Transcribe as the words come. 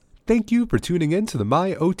Thank you for tuning in to the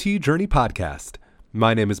My OT Journey podcast.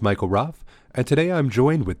 My name is Michael Roth, and today I'm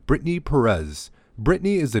joined with Brittany Perez.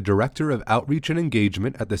 Brittany is the Director of Outreach and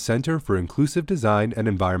Engagement at the Center for Inclusive Design and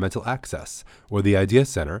Environmental Access, or the IDEA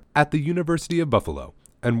Center, at the University of Buffalo,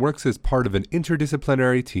 and works as part of an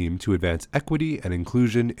interdisciplinary team to advance equity and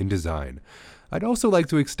inclusion in design. I'd also like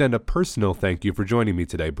to extend a personal thank you for joining me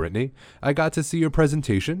today, Brittany. I got to see your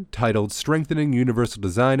presentation titled Strengthening Universal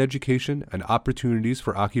Design Education and Opportunities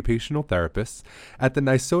for Occupational Therapists at the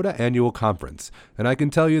NYSOTA Annual Conference, and I can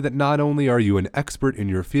tell you that not only are you an expert in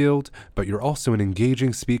your field, but you're also an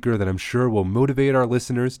engaging speaker that I'm sure will motivate our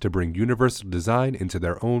listeners to bring universal design into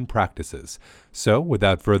their own practices. So,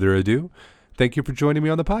 without further ado, thank you for joining me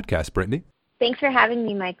on the podcast, Brittany. Thanks for having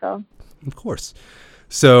me, Michael. Of course.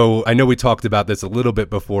 So I know we talked about this a little bit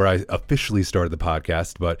before I officially started the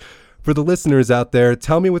podcast, but for the listeners out there,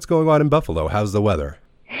 tell me what's going on in Buffalo. How's the weather?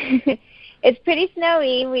 It's pretty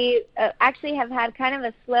snowy. We actually have had kind of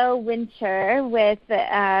a slow winter with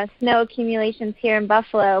snow accumulations here in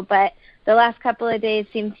Buffalo, but the last couple of days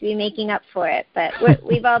seem to be making up for it. But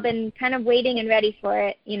we've all been kind of waiting and ready for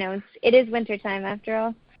it. You know, it is wintertime after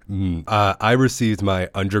all. I received my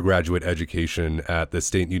undergraduate education at the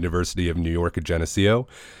State University of New York at Geneseo.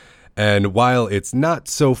 And while it's not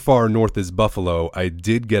so far north as Buffalo, I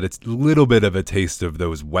did get a little bit of a taste of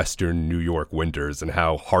those Western New York winters and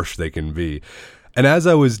how harsh they can be. And as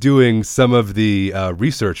I was doing some of the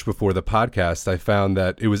research before the podcast, I found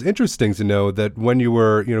that it was interesting to know that when you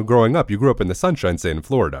were, growing up, you grew up in the Sunshine State in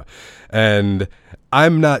Florida. And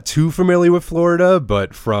I'm not too familiar with Florida,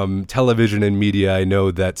 but from television and media, I know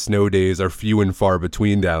that snow days are few and far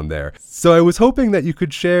between down there. So I was hoping that you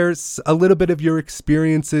could share a little bit of your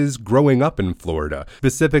experiences growing up in Florida,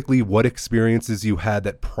 specifically what experiences you had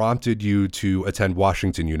that prompted you to attend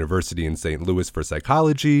Washington University in St. Louis for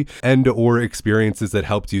psychology, and or experiences that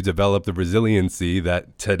helped you develop the resiliency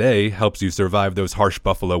that today helps you survive those harsh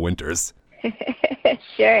Buffalo winters.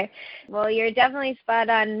 Sure. Well, you're definitely spot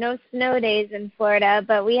on. No snow days in Florida,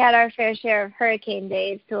 but we had our fair share of hurricane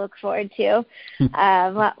days to look forward to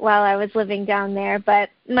while I was living down there. But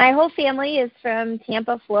my whole family is from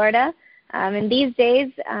Tampa, Florida. And these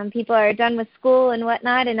days, people are done with school and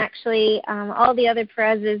whatnot, and actually all the other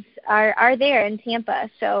Perez's are there in Tampa.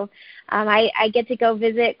 So I get to go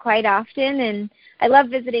visit quite often, and I love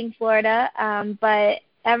visiting Florida, but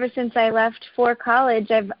ever since I left for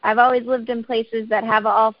college, I've always lived in places that have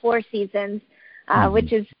all four seasons,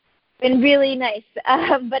 which has been really nice.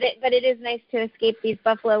 But it is nice to escape these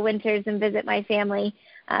Buffalo winters and visit my family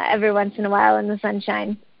every once in a while in the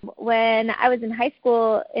sunshine. When I was in high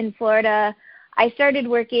school in Florida, I started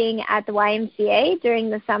working at the YMCA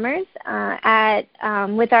during the summers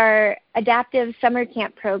with our adaptive summer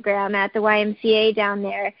camp program at the YMCA down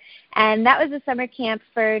there. And that was a summer camp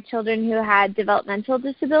for children who had developmental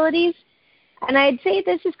disabilities. And I'd say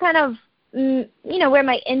this is kind of, where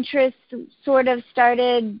my interest sort of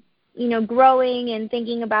started, growing and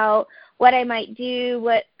thinking about what I might do,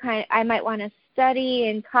 what kind I might want to study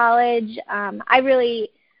in college.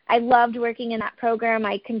 I loved working in that program.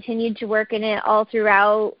 I continued to work in it all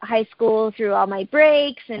throughout high school, through all my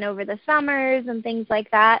breaks and over the summers and things like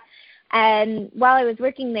that. And while I was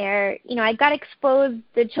working there, I got exposed.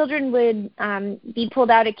 The children would be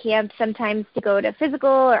pulled out of camp sometimes to go to physical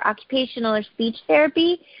or occupational or speech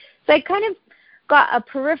therapy. So I kind of got a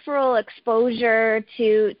peripheral exposure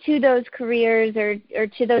to those careers or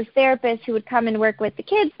to those therapists who would come and work with the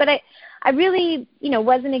kids. But I really,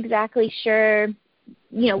 wasn't exactly sure,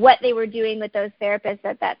 what they were doing with those therapists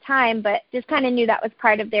at that time, but just kind of knew that was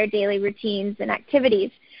part of their daily routines and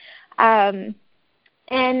activities.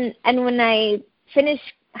 And when I finished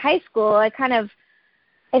high school, I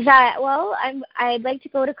thought, well, I'd like to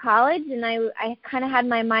go to college, and I kind of had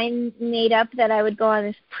my mind made up that I would go on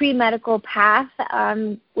this pre-medical path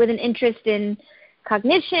with an interest in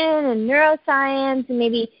cognition and neuroscience and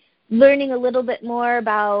maybe learning a little bit more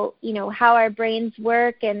about, how our brains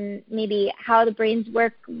work and maybe how the brains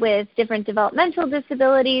work with different developmental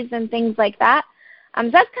disabilities and things like that. So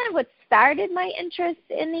that's kind of what started my interest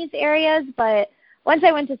in these areas, but once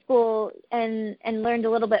I went to school and learned a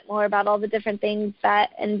little bit more about all the different things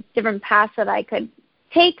and different paths that I could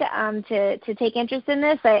take to take interest in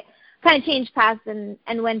this, I kind of changed paths and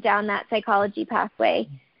went down that psychology pathway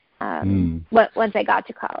once I got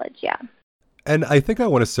to college, yeah. And I think I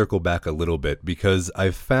want to circle back a little bit because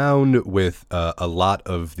I've found with a lot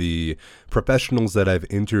of the professionals that I've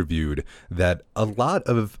interviewed that a lot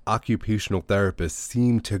of occupational therapists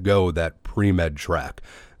seem to go that pre-med track.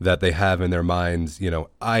 that they have in their minds,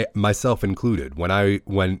 I myself included. When I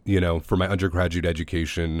went, for my undergraduate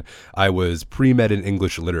education, I was pre-med in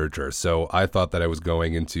English literature. So I thought that I was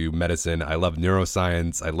going into medicine. I loved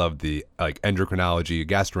neuroscience. I loved the endocrinology,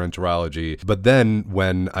 gastroenterology. But then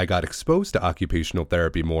when I got exposed to occupational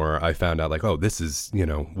therapy more, I found out oh, this is,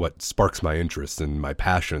 what sparks my interests and my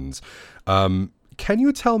passions. Can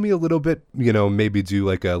you tell me a little bit, maybe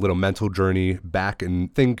do a little mental journey back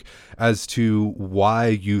and think as to why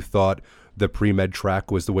you thought the pre-med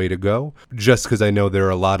track was the way to go? Just because I know there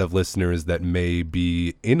are a lot of listeners that may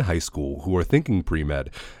be in high school who are thinking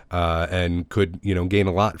pre-med and could, gain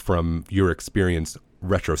a lot from your experience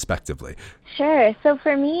retrospectively. Sure. So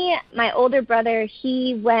for me, my older brother,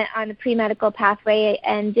 he went on the pre-medical pathway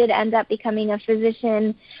and did end up becoming a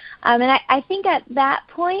physician. And I think at that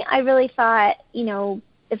point, I really thought,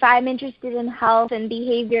 if I'm interested in health and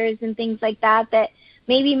behaviors and things like that, that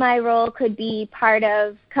maybe my role could be part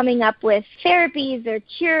of coming up with therapies or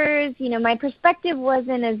cures. My perspective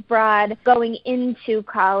wasn't as broad going into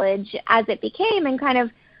college as it became, and kind of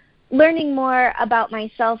learning more about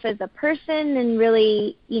myself as a person and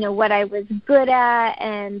really, what I was good at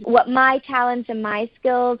and what my talents and my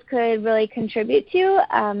skills could really contribute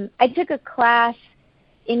to. I took a class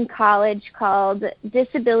in college called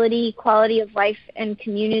Disability, Quality of Life, and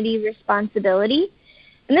Community Responsibility.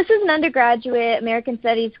 And this was an undergraduate American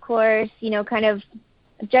Studies course, kind of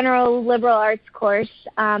general liberal arts course,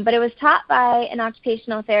 but it was taught by an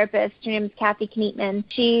occupational therapist. Her name is Kathy Knietman.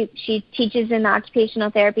 She teaches in the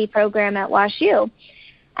occupational therapy program at WashU.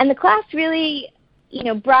 And the class really,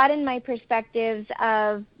 broadened my perspectives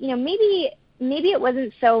of, maybe it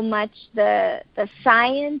wasn't so much the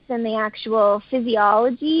science and the actual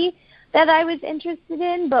physiology that I was interested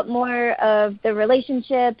in, but more of the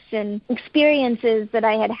relationships and experiences that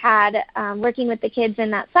I had working with the kids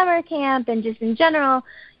in that summer camp, and just in general.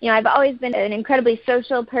 I've always been an incredibly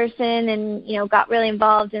social person and, got really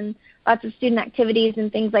involved in lots of student activities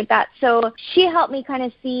and things like that. So she helped me kind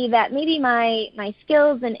of see that maybe my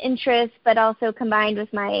skills and interests, but also combined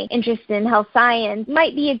with my interest in health science,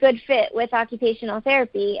 might be a good fit with occupational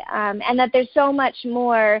therapy, and that there's so much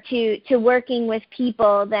more to working with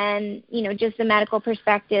people than, just the medical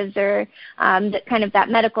perspectives or that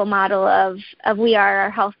medical model of we are our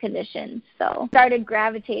health conditions. So started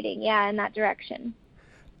gravitating, in that direction.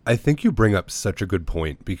 I think you bring up such a good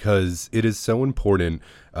point, because it is so important.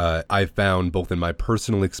 I've found both in my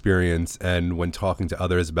personal experience and when talking to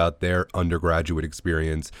others about their undergraduate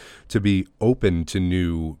experience to be open to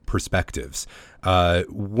new perspectives.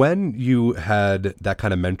 When you had that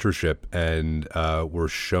kind of mentorship and were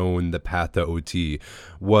shown the path to OT,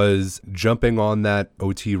 was jumping on that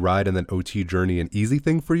OT ride and that OT journey an easy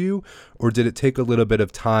thing for you? Or did it take a little bit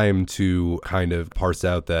of time to kind of parse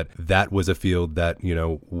out that was a field that,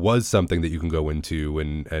 was something that you can go into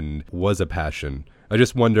and was a passion? I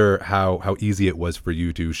just wonder how easy it was for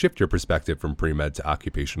you to shift your perspective from pre-med to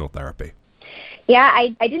occupational therapy. Yeah,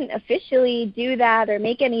 I didn't officially do that or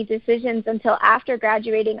make any decisions until after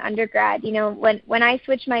graduating undergrad. When I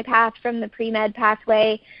switched my path from the pre-med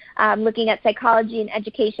pathway, looking at psychology and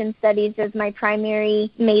education studies as my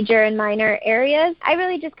primary major and minor areas, I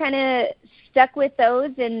really just kind of stuck with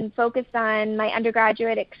those and focused on my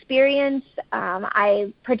undergraduate experience.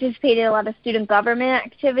 I participated in a lot of student government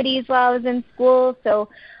activities while I was in school, so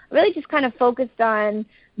I really just kind of focused on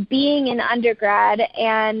being an undergrad.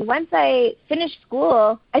 And once I finished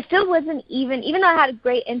school, I still wasn't even though I had a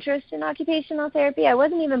great interest in occupational therapy, I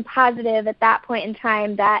wasn't even positive at that point in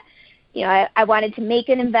time that I wanted to make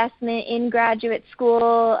an investment in graduate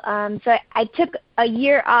school. So I took a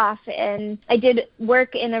year off and I did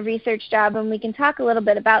work in a research job, and we can talk a little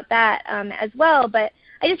bit about that as well. But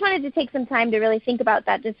I just wanted to take some time to really think about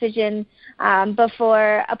that decision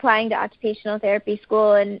before applying to occupational therapy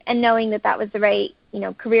school and knowing that was the right,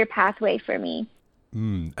 career pathway for me.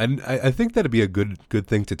 And I think that'd be a good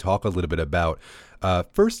thing to talk a little bit about.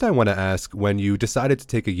 First, I want to ask, when you decided to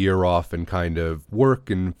take a year off and kind of work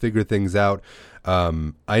and figure things out,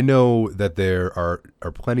 I know that there are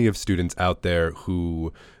plenty of students out there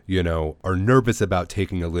who, are nervous about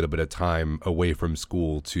taking a little bit of time away from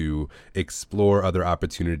school to explore other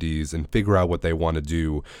opportunities and figure out what they want to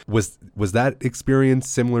do. Was that experience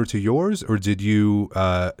similar to yours, or did you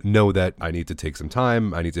know that I need to take some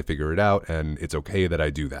time, I need to figure it out, and it's okay that I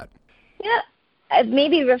do that? Yeah.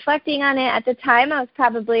 maybe reflecting on it at the time, I was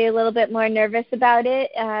probably a little bit more nervous about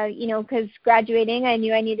it, because graduating, I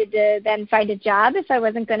knew I needed to then find a job if I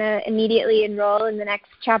wasn't going to immediately enroll in the next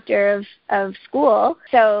chapter of school.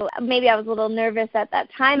 So maybe I was a little nervous at that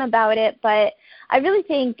time about it, but I really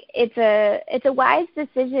think it's a wise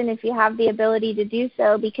decision if you have the ability to do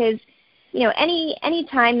so, because any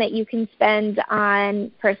time that you can spend on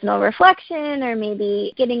personal reflection or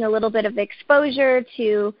maybe getting a little bit of exposure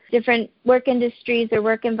to different work industries or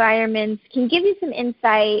work environments can give you some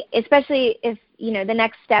insight, especially if, the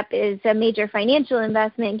next step is a major financial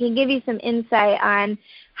investment, can give you some insight on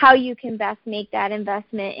how you can best make that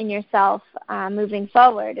investment in yourself moving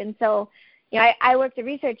forward. And so, I worked a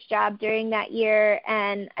research job during that year,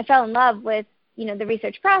 and I fell in love with the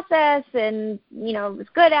research process and, was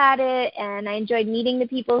good at it. And I enjoyed meeting the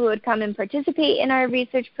people who would come and participate in our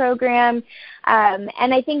research program.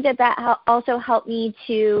 And I think that also helped me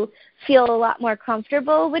to feel a lot more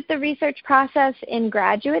comfortable with the research process in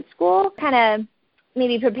graduate school, kind of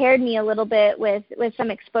maybe prepared me a little bit with some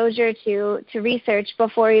exposure to research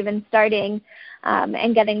before even starting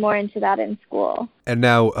and getting more into that in school. And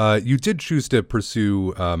now you did choose to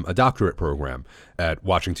pursue a doctorate program at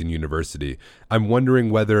Washington University. I'm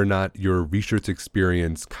wondering whether or not your research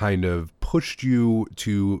experience kind of pushed you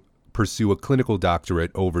to pursue a clinical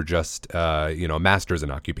doctorate over just, a master's in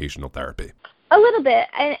occupational therapy. A little bit.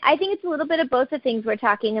 I think it's a little bit of both the things we're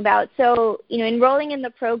talking about. So, enrolling in the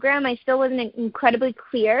program, I still wasn't incredibly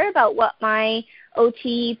clear about what my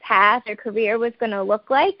OT path or career was going to look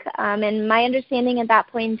like. And my understanding at that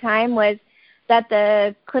point in time was that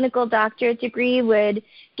the clinical doctorate degree would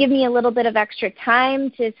give me a little bit of extra time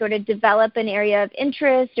to sort of develop an area of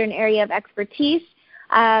interest or an area of expertise.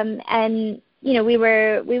 And, we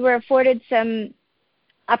were afforded some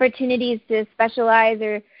opportunities to specialize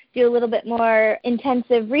or do a little bit more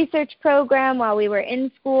intensive research program while we were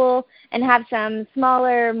in school and have some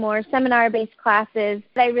smaller, more seminar-based classes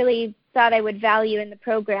that I really thought I would value in the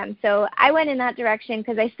program. So I went in that direction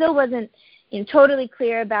because I still wasn't totally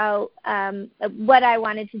clear about what I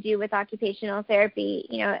wanted to do with occupational therapy.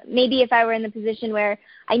 Maybe if I were in the position where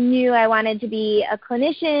I knew I wanted to be a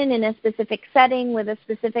clinician in a specific setting with a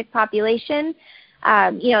specific population,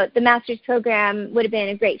 the master's program would have been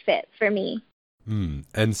a great fit for me.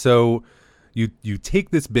 And so you take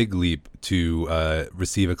this big leap to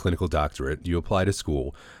receive a clinical doctorate. You apply to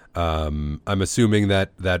school. I'm assuming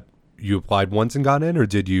that you applied once and got in, or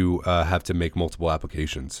did you have to make multiple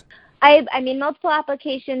applications? I made multiple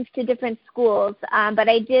applications to different schools, but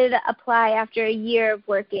I did apply after a year of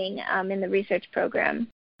working in the research program.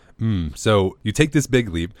 So you take this big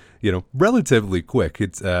leap, relatively quick.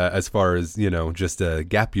 It's as far as, just a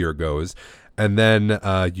gap year goes. And then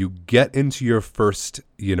you get into your first,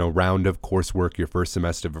 round of coursework, your first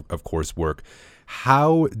semester of coursework.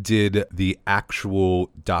 How did the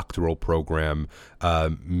actual doctoral program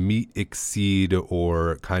meet, exceed,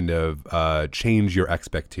 or kind of change your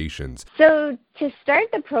expectations? So to start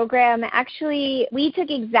the program, actually, we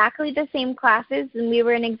took exactly the same classes, and we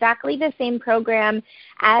were in exactly the same program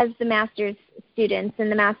as the master's students in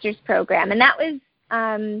the master's program. And that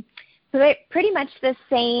was pretty much the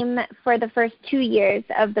same for the first 2 years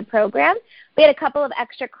of the program. We had a couple of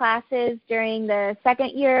extra classes during the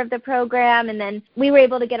second year of the program, and then we were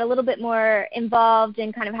able to get a little bit more involved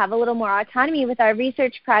and kind of have a little more autonomy with our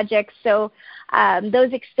research projects. So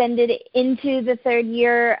those extended into the third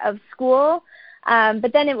year of school.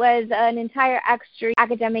 But then it was an entire extra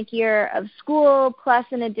academic year of school plus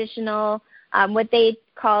an additional what they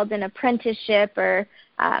called an apprenticeship or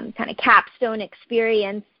kind of capstone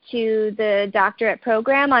experience to the doctorate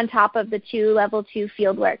program on top of the 2 level 2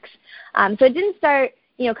 fieldworks. So it didn't start,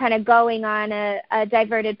 kind of going on a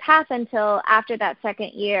diverted path until after that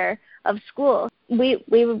second year of school. We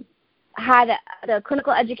had the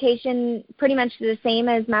clinical education pretty much the same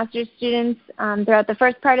as master's students throughout the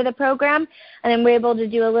first part of the program, and then we were able to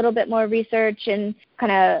do a little bit more research and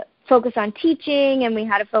kind of focus on teaching, and we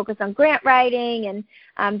had to focus on grant writing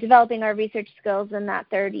and developing our research skills in that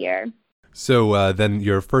third year. So then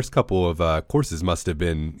your first couple of courses must have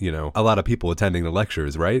been, a lot of people attending the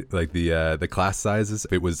lectures, right? Like the class sizes.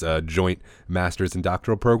 It was a joint master's and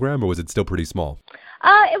doctoral program, or was it still pretty small?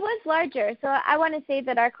 It was larger. So I want to say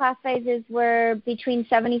that our class sizes were between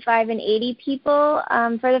 75 and 80 people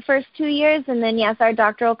for the first 2 years. And then, yes, our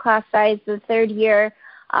doctoral class size the third year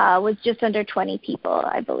was just under 20 people,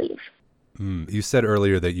 I believe. You said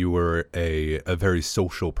earlier that you were a very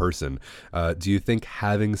social person. Do you think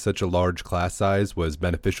having such a large class size was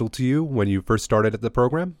beneficial to you when you first started at the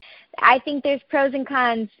program? I think there's pros and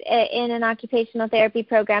cons in an occupational therapy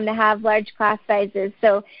program to have large class sizes.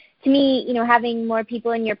 So to me, having more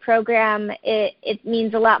people in your program, it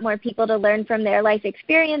means a lot more people to learn from their life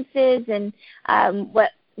experiences and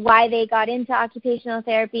why they got into occupational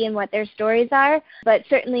therapy and what their stories are. But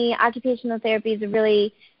certainly occupational therapy is a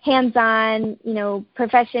really hands-on,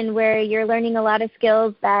 profession where you're learning a lot of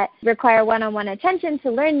skills that require one-on-one attention to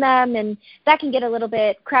learn them, and that can get a little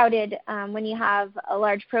bit crowded when you have a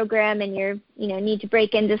large program and need to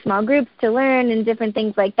break into small groups to learn and different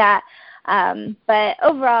things like that. But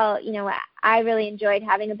overall, I really enjoyed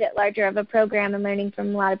having a bit larger of a program and learning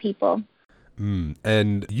from a lot of people.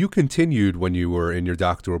 And you continued when you were in your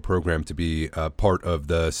doctoral program to be part of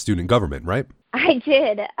the student government, right? I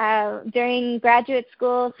did. During graduate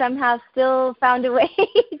school, somehow still found a way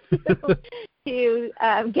to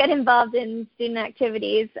get involved in student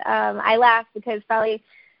activities. I laugh because probably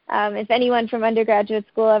if anyone from undergraduate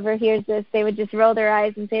school ever hears this, they would just roll their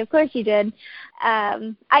eyes and say, "Of course you did."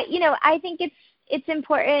 I think it's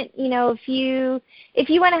important, if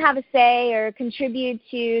you want to have a say or contribute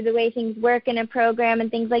to the way things work in a program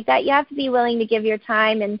and things like that, you have to be willing to give your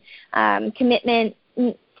time and commitment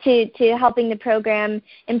to helping the program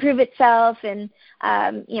improve itself and,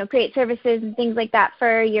 create services and things like that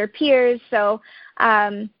for your peers. So,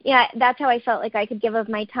 that's how I felt like I could give of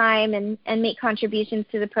my time and make contributions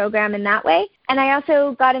to the program in that way. And I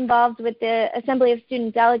also got involved with the Assembly of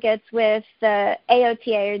Student Delegates with the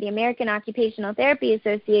AOTA, or the American Occupational Therapy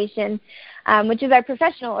Association, which is our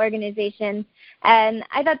professional organization. And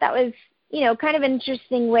I thought that was kind of an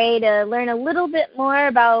interesting way to learn a little bit more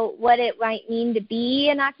about what it might mean to be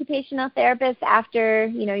an occupational therapist after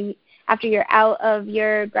you're out of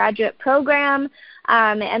your graduate program,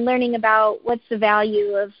 and learning about what's the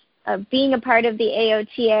value of being a part of the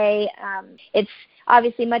AOTA. It's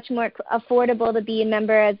obviously much more affordable to be a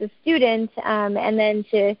member as a student, and then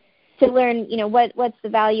to learn, what's the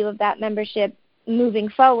value of that membership moving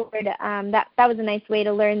forward. That was a nice way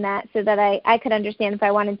to learn that, so that I could understand if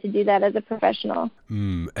I wanted to do that as a professional.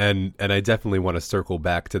 And I definitely want to circle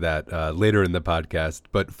back to that later in the podcast,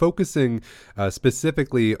 but focusing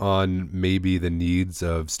specifically on maybe the needs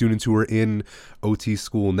of students who are in OT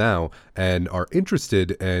school now and are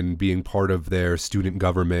interested in being part of their student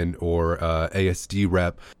government or ASD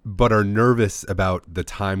rep, but are nervous about the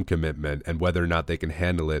time commitment and whether or not they can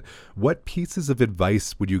handle it. What pieces of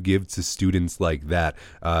advice would you give to students like that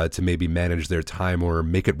to maybe manage their time or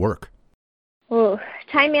make it work? Ooh,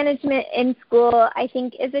 time management in school, I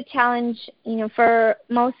think, is a challenge, for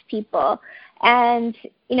most people. And,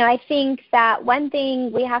 I think that one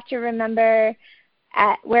thing we have to remember,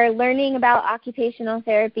 we're learning about occupational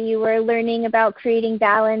therapy, we're learning about creating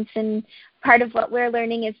balance, and part of what we're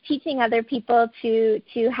learning is teaching other people to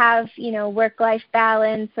have, work-life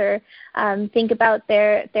balance, or think about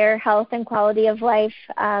their health and quality of life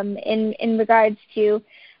in regards to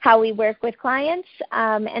how we work with clients.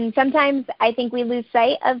 And sometimes I think we lose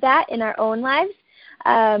sight of that in our own lives,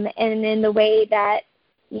 and in the way that,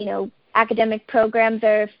 academic programs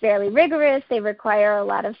are fairly rigorous. They require a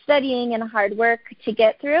lot of studying and hard work to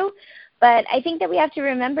get through. But I think that we have to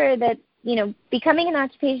remember that, becoming an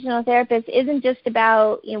occupational therapist isn't just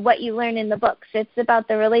about, what you learn in the books. It's about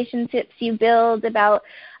the relationships you build, about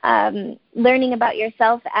learning about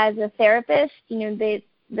yourself as a therapist, the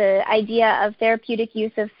idea of therapeutic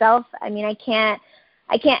use of self. I mean, I can't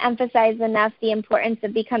emphasize enough the importance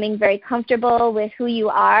of becoming very comfortable with who you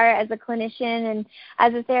are as a clinician and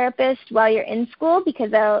as a therapist while you're in school,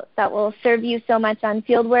 because that will serve you so much on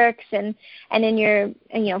field works and in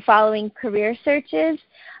your following career searches.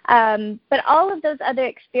 But all of those other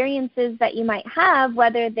experiences that you might have,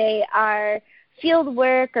 whether they are field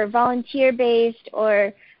work or volunteer-based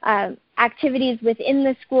or activities within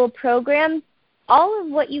the school program, all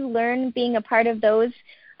of what you learn being a part of those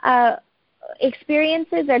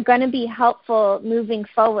experiences are going to be helpful moving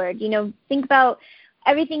forward. Think about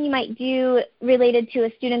everything you might do related to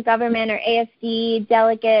a student government or ASD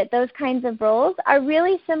delegate. Those kinds of roles are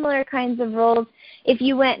really similar kinds of roles if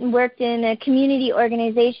you went and worked in a community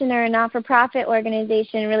organization or a not-for-profit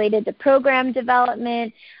organization related to program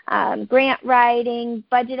development, grant writing,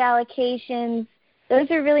 budget allocations. Those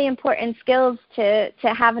are really important skills to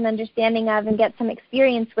have an understanding of and get some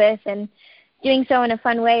experience with, and doing so in a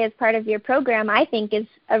fun way as part of your program, I think, is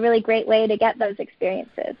a really great way to get those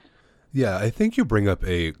experiences. Yeah, I think you bring up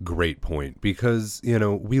a great point because,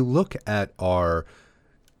 we look at our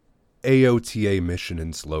AOTA mission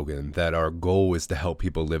and slogan that our goal is to help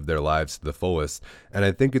people live their lives to the fullest. And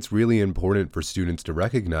I think it's really important for students to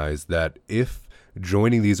recognize that if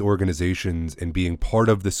joining these organizations and being part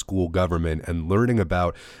of the school government and learning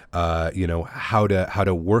about, how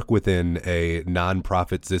to work within a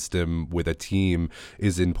nonprofit system with a team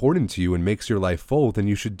is important to you and makes your life full, then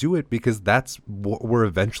you should do it, because that's what we're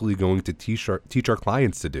eventually going to teach our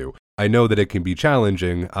clients to do. I know that it can be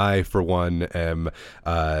challenging. I, for one, am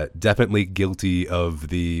definitely guilty of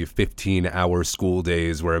the 15-hour school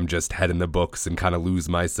days where I'm just head in the books and kind of lose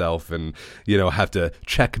myself and, have to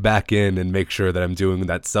check back in and make sure that I'm doing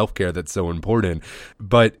that self-care that's so important.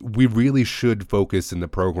 But we really should focus in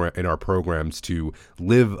our programs to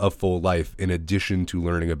live a full life in addition to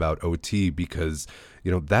learning about OT, because,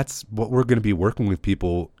 that's what we're going to be working with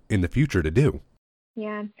people in the future to do.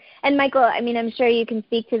 Yeah. And Michael, I'm sure you can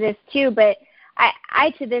speak to this too, but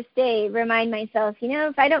I to this day remind myself,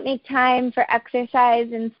 if I don't make time for exercise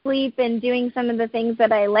and sleep and doing some of the things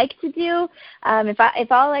that I like to do,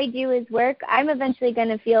 if all I do is work, I'm eventually going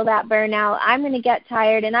to feel that burnout. I'm going to get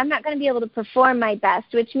tired, and I'm not going to be able to perform my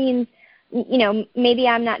best, which means, maybe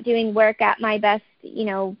I'm not doing work at my best,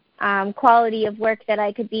 quality of work that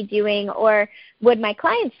I could be doing, or would my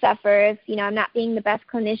clients suffer if, I'm not being the best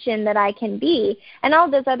clinician that I can be? And all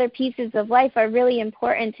those other pieces of life are really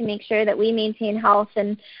important to make sure that we maintain health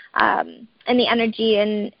and the energy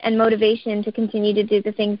and motivation to continue to do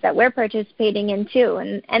the things that we're participating in too.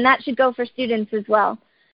 And that should go for students as well.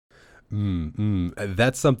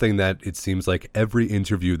 That's something that it seems like every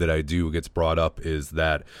interview that I do gets brought up, is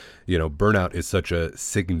that, burnout is such a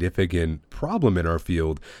significant problem in our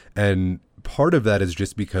field. And part of that is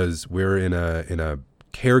just because we're in a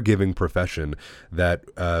caregiving profession that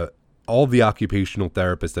all the occupational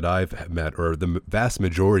therapists that I've met, or the vast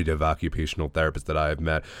majority of occupational therapists that I've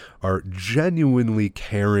met, are genuinely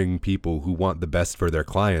caring people who want the best for their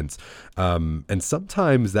clients. And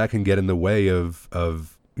sometimes that can get in the way of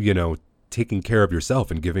taking care of yourself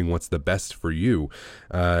and giving what's the best for you.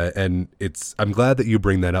 And I'm glad that you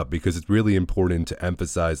bring that up, because it's really important to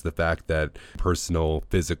emphasize the fact that personal,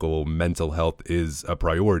 physical, mental health is a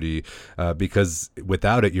priority, because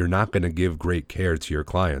without it, you're not going to give great care to your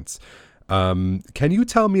clients. Can you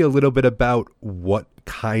tell me a little bit about what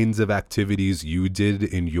kinds of activities you did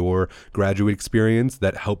in your graduate experience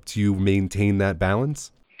that helped you maintain that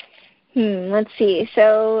balance? Let's see.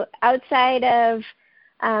 So outside of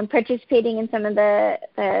participating in some of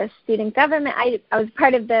the student government, I was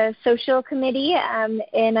part of the social committee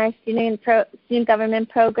in our student government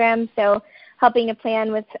program, so helping to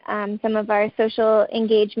plan with some of our social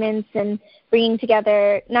engagements and bringing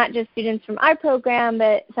together not just students from our program,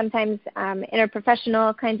 but sometimes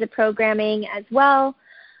interprofessional kinds of programming as well.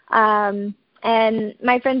 And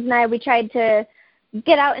my friends and I, we tried to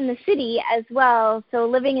get out in the city as well. So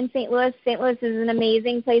living in St. Louis is an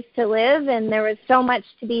amazing place to live, and there was so much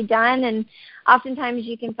to be done. And oftentimes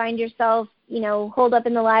you can find yourself, holed up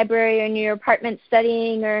in the library or in your apartment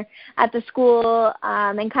studying, or at the school,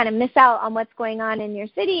 and kind of miss out on what's going on in your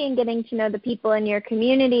city and getting to know the people in your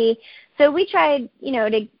community. So we tried,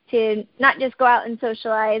 to not just go out and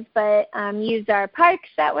socialize, but use our parks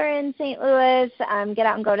that were in St. Louis, get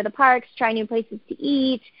out and go to the parks, try new places to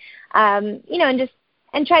eat,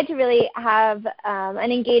 and tried to really have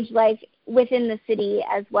an engaged life within the city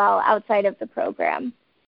as well, outside of the program.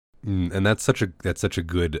 And that's such a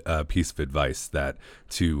good piece of advice, that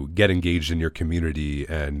to get engaged in your community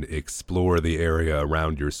and explore the area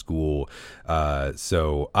around your school.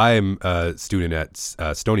 So I'm a student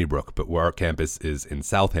at Stony Brook, but where our campus is in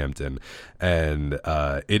Southampton, and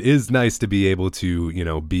it is nice to be able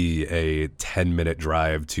to be a 10-minute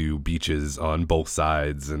drive to beaches on both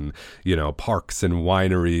sides, and parks and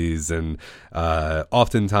wineries, and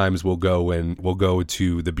oftentimes we'll go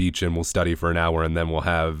to the beach and we'll study for an hour, and then we'll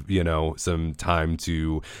have some time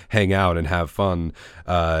to hang out and have fun.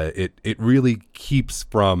 It really keeps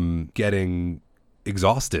from getting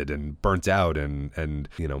exhausted and burnt out and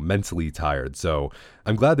mentally tired. So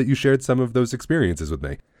I'm glad that you shared some of those experiences with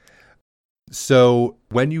me. So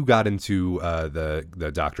when you got into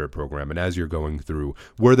the doctorate program, and as you're going through,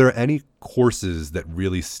 were there any courses that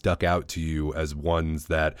really stuck out to you as ones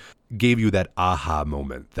that gave you that aha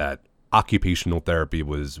moment, that occupational therapy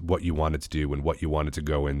was what you wanted to do and what you wanted to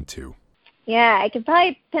go into? Yeah, I could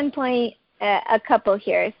probably pinpoint a couple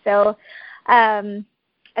here. So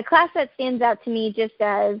a class that stands out to me just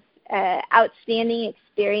as outstanding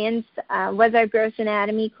experience was our gross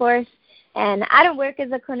anatomy course. And I don't work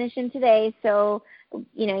as a clinician today, so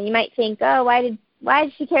you might think, oh, why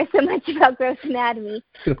does she care so much about gross anatomy?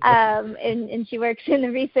 And she works in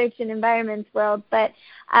the research and environments world. But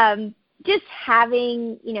just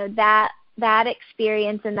having that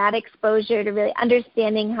experience and that exposure to really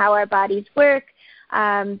understanding how our bodies work,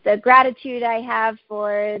 the gratitude I have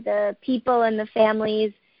for the people and the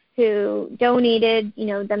families who donated,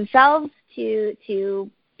 themselves to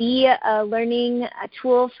be a learning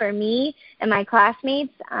tool for me and my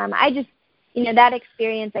classmates. I just, that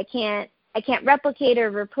experience I can't replicate or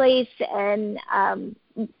replace, and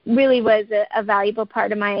really was a valuable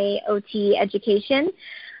part of my OT education.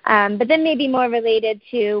 But then maybe more related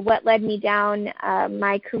to what led me down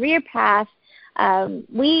my career path,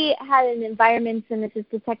 we had an environments and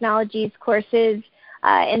assistive technologies courses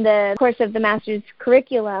in the course of the master's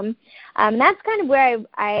curriculum. That's kind of where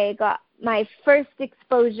I got my first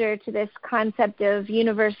exposure to this concept of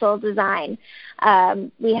universal design.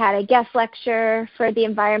 We had a guest lecturer for the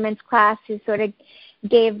environments class who sort of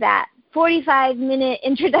gave that 45-minute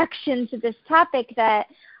introduction to this topic that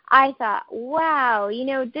I thought, wow,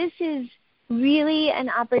 this is really an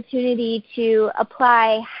opportunity to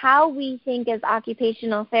apply how we think as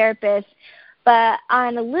occupational therapists, but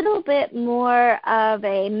on a little bit more of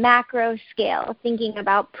a macro scale, thinking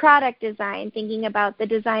about product design, thinking about the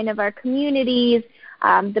design of our communities,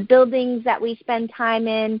 the buildings that we spend time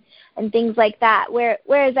in, and things like that.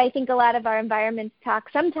 Whereas I think a lot of our environments talk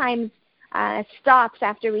sometimes stops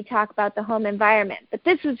after we talk about the home environment. But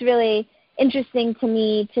this was really interesting to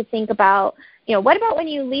me to think about, what about when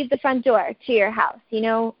you leave the front door to your house?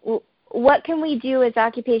 What can we do as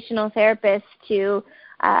occupational therapists to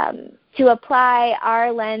apply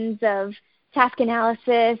our lens of task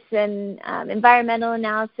analysis and environmental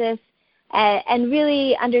analysis and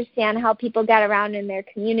really understand how people get around in their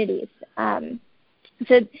communities.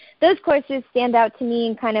 So those courses stand out to me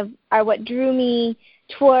and kind of are what drew me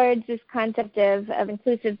towards this concept of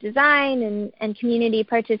inclusive design and community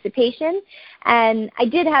participation. And I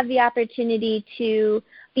did have the opportunity to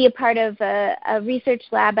be a part of a research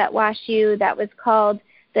lab at WashU that was called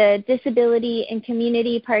the Disability and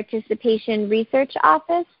Community Participation Research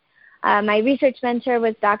Office. My research mentor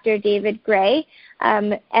was Dr. David Gray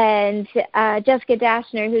and Jessica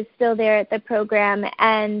Dashner, who's still there at the program.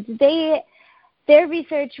 And their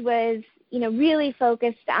research was, really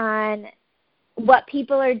focused on what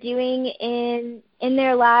people are doing in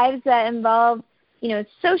their lives that involve,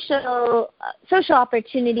 social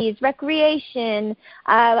opportunities, recreation,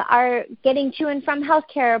 are getting to and from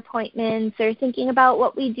healthcare appointments, or thinking about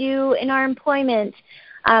what we do in our employment.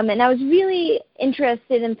 And I was really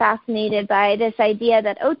interested and fascinated by this idea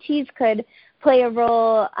that OTs could play a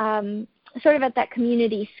role sort of at that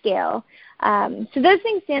community scale. So those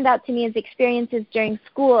things stand out to me as experiences during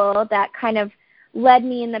school that kind of led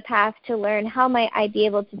me in the path to learn how might I be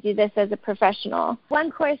able to do this as a professional.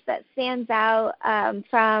 One course that stands out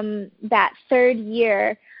from that third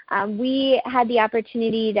year, we had the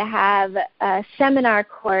opportunity to have a seminar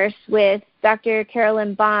course with Dr.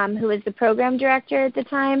 Carolyn Baum, who was the program director at the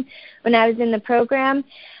time when I was in the program.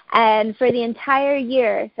 And for the entire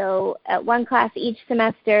year, so at one class each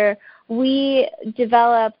semester, we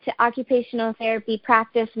developed occupational therapy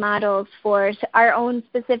practice models for our own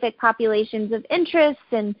specific populations of interest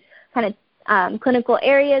and kind of clinical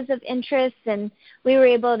areas of interest. And we were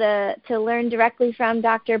able to learn directly from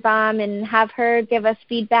Dr. Baum and have her give us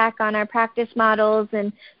feedback on our practice models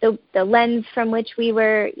and the lens from which we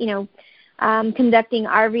were, conducting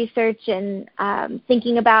our research and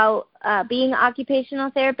thinking about being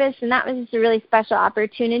occupational therapists. And that was just a really special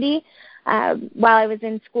opportunity while I was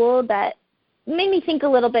in school that made me think a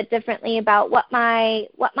little bit differently about what my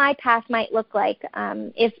path might look like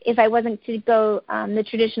if I wasn't to go the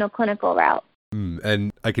traditional clinical route.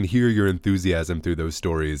 And I can hear your enthusiasm through those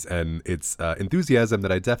stories, and it's enthusiasm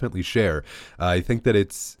that I definitely share. I think that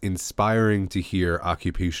it's inspiring to hear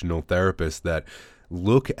occupational therapists that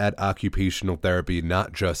look at occupational therapy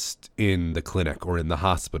not just in the clinic or in the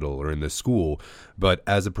hospital or in the school, but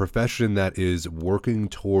as a profession that is working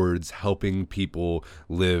towards helping people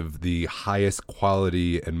live the highest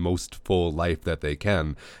quality and most full life that they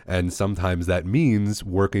can. And sometimes that means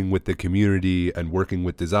working with the community and working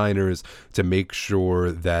with designers to make sure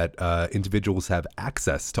that individuals have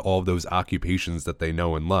access to all of those occupations that they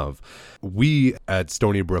know and love. We at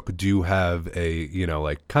Stony Brook do have a,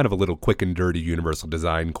 kind of a little quick and dirty universal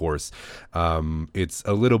design course. It's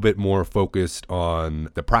a little bit more focused on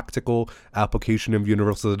the practical application of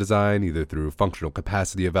universal design, either through functional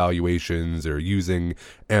capacity evaluations or using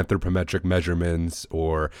anthropometric measurements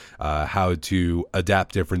or how to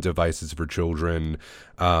adapt different devices for children.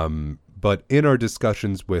 But in our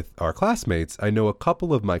discussions with our classmates, I know a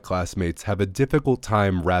couple of my classmates have a difficult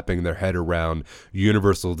time wrapping their head around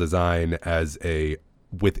universal design as a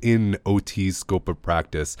within OT's scope of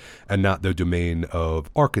practice and not the domain of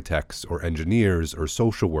architects or engineers or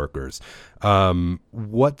social workers.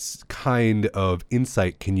 What kind of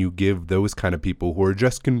insight can you give those kind of people who are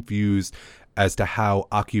just confused as to how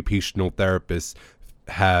occupational therapists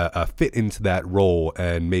fit into that role,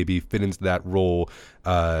 and maybe fit into that role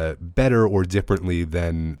better or differently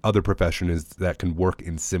than other professions that can work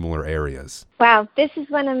in similar areas? Wow, this is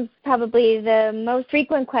one of probably the most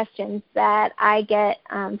frequent questions that I get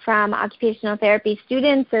from occupational therapy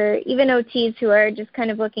students or even OTs who are just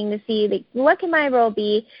kind of looking to see, like, what can my role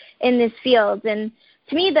be in this field? And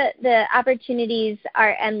to me, the opportunities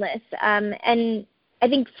are endless. And I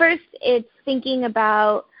think first it's thinking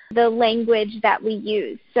about the language that we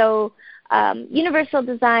use. So universal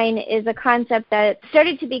design is a concept that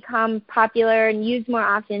started to become popular and used more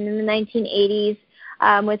often in the 1980s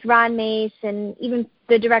with Ron Mace and even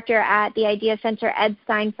the director at the Idea Center, Ed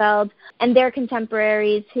Steinfeld, and their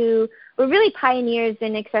contemporaries who were really pioneers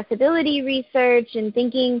in accessibility research and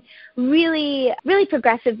thinking really, really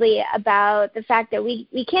progressively about the fact that we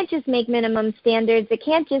can't just make minimum standards. It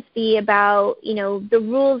can't just be about, the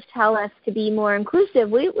rules tell us to be more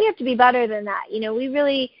inclusive. We have to be better than that. We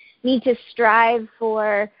really need to strive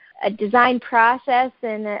for a design process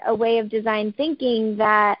and a way of design thinking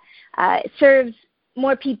that serves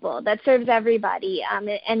more people, that serves everybody,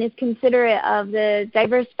 and is considerate of the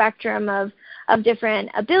diverse spectrum of different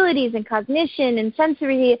abilities and cognition and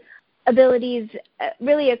sensory abilities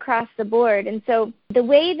really across the board. And so the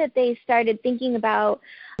way that they started thinking about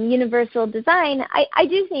universal design, I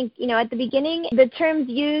do think, at the beginning, the terms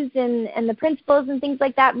used and the principles and things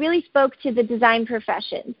like that really spoke to the design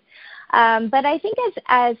professions. But I think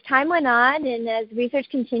as time went on and as research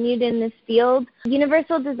continued in this field,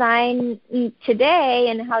 universal design today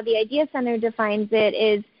and how the Idea Center defines it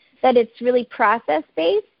is that it's really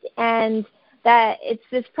process-based, and that it's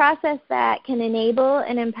this process that can enable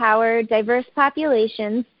and empower diverse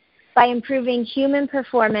populations by improving human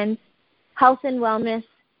performance, health and wellness,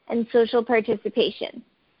 and social participation.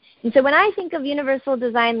 And so when I think of universal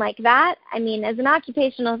design like that, as an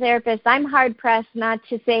occupational therapist, I'm hard-pressed not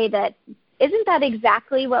to say that, isn't that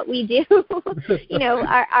exactly what we do?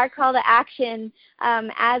 Our call to action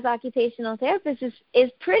as occupational therapists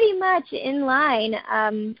is pretty much in line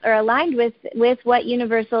or aligned with what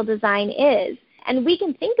universal design is. And we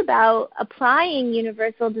can think about applying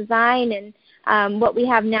universal design, and what we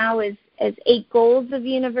have now is 8 goals of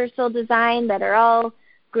universal design that are all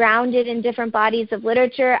grounded in different bodies of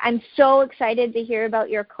literature. I'm so excited to hear about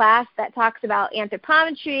your class that talks about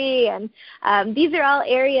anthropometry, and these are all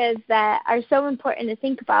areas that are so important to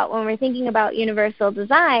think about when we're thinking about universal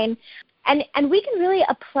design. And we can really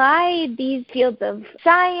apply these fields of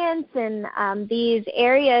science and these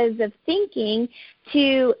areas of thinking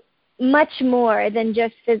to much more than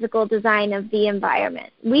just physical design of the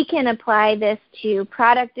environment. We can apply this to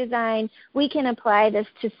product design. We can apply this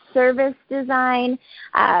to service design.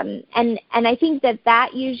 And I think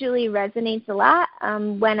that usually resonates a lot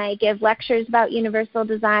when I give lectures about universal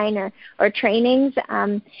design or trainings.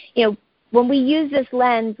 When we use this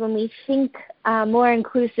lens, when we think more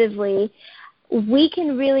inclusively, we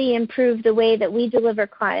can really improve the way that we deliver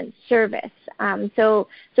client service. So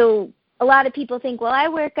a lot of people think, well, I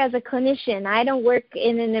work as a clinician. I don't work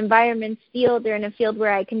in an environments field or in a field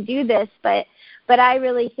where I can do this, but I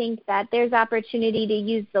really think that there's opportunity to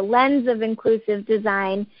use the lens of inclusive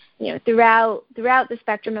design, throughout the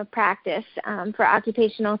spectrum of practice for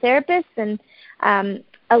occupational therapists, and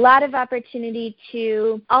a lot of opportunity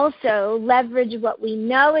to also leverage what we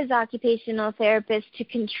know as occupational therapists to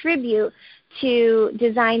contribute to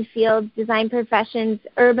design fields, design professions,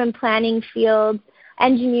 urban planning fields,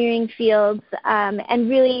 engineering fields, and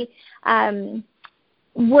really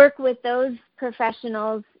work with those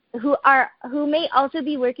professionals who may also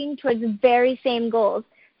be working towards the very same goals,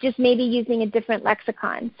 just maybe using a different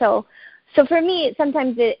lexicon. So for me,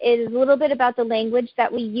 sometimes it is a little bit about the language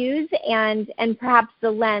that we use and perhaps the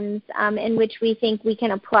lens in which we think we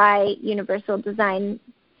can apply universal design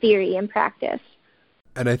theory in practice.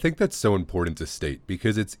 And I think that's so important to state,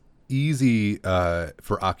 because it's easy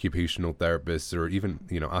for occupational therapists or even,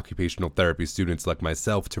 occupational therapy students like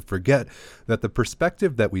myself to forget that the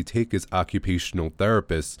perspective that we take as occupational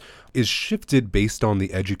therapists is shifted based on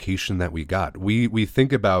the education that we got. We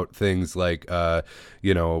think about things like,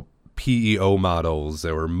 PEO models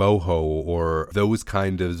or MoHo or those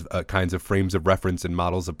kinds of frames of reference and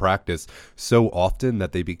models of practice so often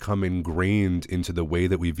that they become ingrained into the way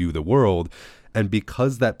that we view the world. And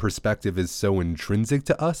because that perspective is so intrinsic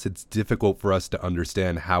to us, it's difficult for us to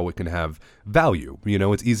understand how it can have value.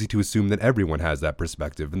 It's easy to assume that everyone has that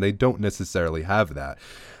perspective, and they don't necessarily have that.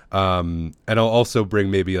 And I'll also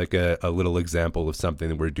bring maybe like a little example of something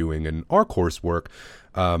that we're doing in our coursework.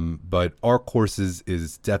 But our courses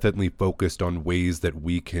is definitely focused on ways that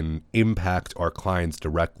we can impact our clients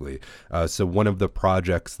directly. So one of the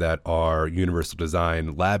projects that our Universal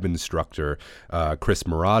Design lab instructor, Chris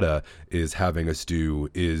Murata, is having us do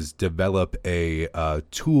is develop a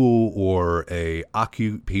tool or a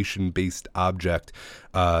occupation-based object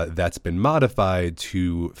that's been modified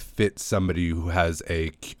to fit somebody who has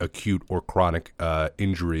a acute or chronic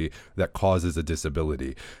injury that causes a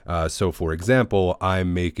disability. So, for example,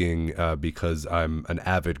 I'm making, because I'm an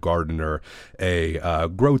avid gardener, a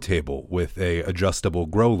grow table with a adjustable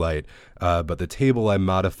grow light. But the table I'm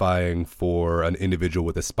modifying for an individual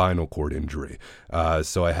with a spinal cord injury.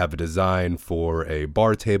 So I have a design for a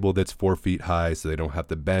bar table that's 4 feet high so they don't have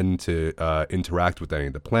to bend to interact with any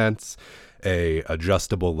of the plants. A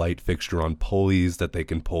adjustable light fixture on pulleys that they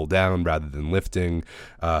can pull down rather than lifting,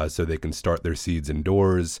 so they can start their seeds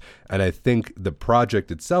indoors. And I think the project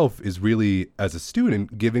itself is really, as a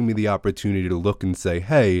student, giving me the opportunity to look and say,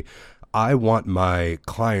 hey, I want my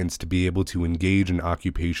clients to be able to engage in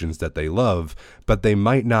occupations that they love, but they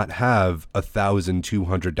might not have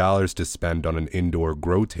 $1,200 to spend on an indoor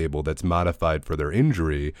grow table that's modified for their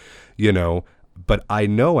injury, but I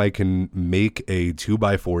know I can make a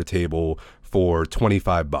 2x4 table for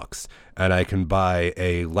 $25, and I can buy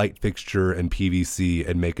a light fixture and PVC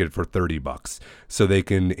and make it for $30. So they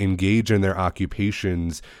can engage in their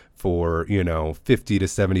occupations for, $50 to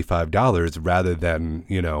 $75 rather than,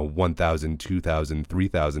 $1,000, $2,000,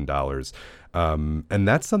 $3,000. And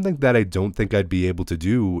that's something that I don't think I'd be able to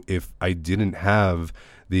do if I didn't have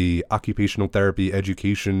the occupational therapy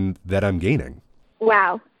education that I'm gaining.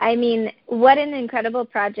 Wow. I mean, what an incredible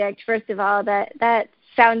project. First of all, that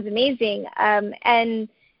sounds amazing. And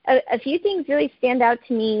a few things really stand out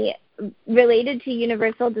to me related to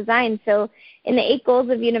universal design. So in the 8 goals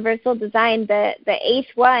of universal design, the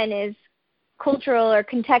 8th one is cultural or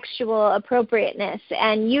contextual appropriateness.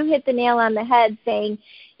 And you hit the nail on the head saying,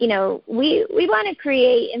 we want to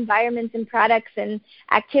create environments and products and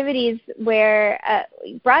activities where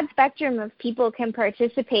a broad spectrum of people can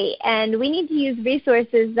participate. And we need to use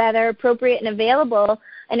resources that are appropriate and available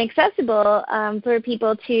and accessible for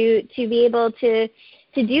people to be able to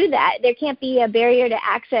do that. There can't be a barrier to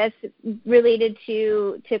access related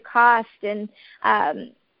to cost and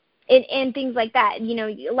things like that.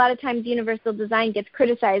 A lot of times universal design gets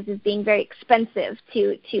criticized as being very expensive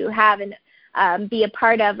to have and be a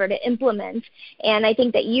part of or to implement. And I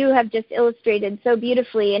think that you have just illustrated so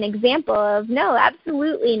beautifully an example of, no,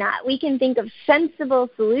 absolutely not. We can think of sensible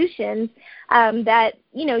solutions that,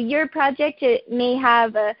 your project may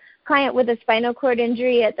have a client with a spinal cord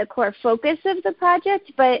injury at the core focus of the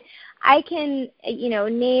project, but I can,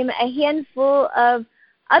 name a handful of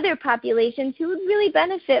other populations who would really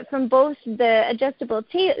benefit from both the adjustable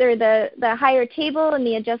or the higher table and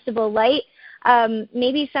the adjustable light.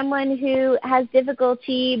 Maybe someone who has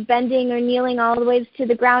difficulty bending or kneeling all the way to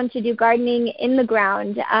the ground to do gardening in the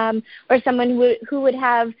ground, or someone who would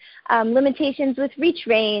have limitations with reach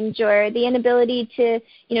range or the inability to,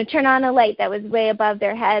 turn on a light that was way above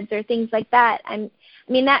their heads or things like that.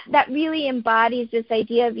 That really embodies this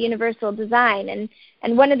idea of universal design.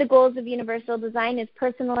 And one of the goals of universal design is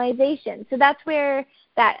personalization. So that's where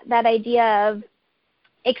that idea of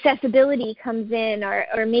accessibility comes in,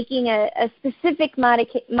 or making a specific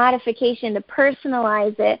modification to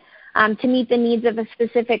personalize it to meet the needs of a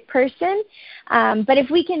specific person. But if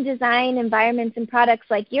we can design environments and products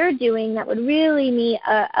like you're doing that would really meet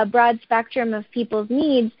a broad spectrum of people's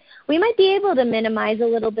needs, we might be able to minimize a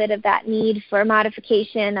little bit of that need for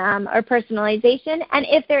modification or personalization. And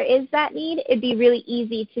if there is that need, it'd be really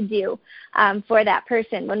easy to do for that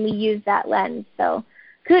person when we use that lens. So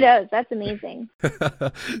kudos. That's amazing.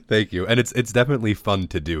 Thank you. And it's definitely fun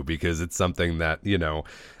to do because it's something that,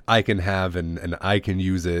 I can have and I can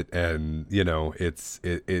use it. And,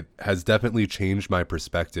 it has definitely changed my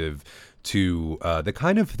perspective to the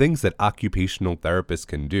kind of things that occupational therapists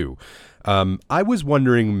can do. I was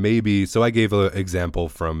wondering maybe, so I gave an example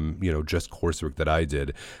from, just coursework that I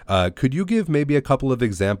did. Could you give maybe a couple of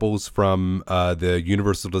examples from the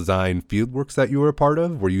Universal Design fieldworks that you were a part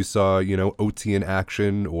of, where you saw, OT in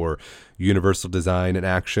action or Universal Design in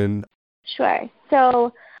action? Sure.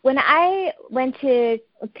 So when I went to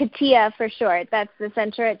CATIA for short, that's the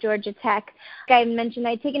center at Georgia Tech, like I mentioned,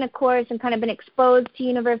 I'd taken a course and kind of been exposed to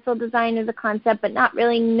universal design as a concept, but not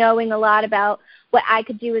really knowing a lot about what I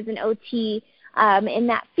could do as an OT in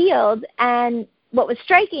that field. And what was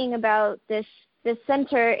striking about this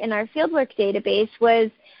center in our fieldwork database was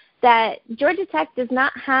that Georgia Tech does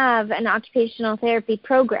not have an occupational therapy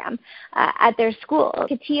program at their school.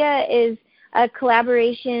 CATIA is a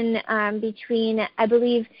collaboration between, I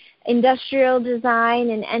believe, industrial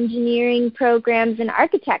design and engineering programs and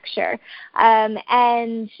architecture.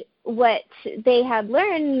 And what they had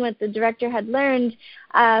learned, what the director had learned,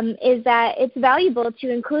 is that it's valuable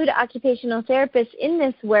to include occupational therapists in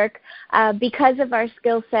this work because of our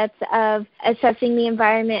skill sets of assessing the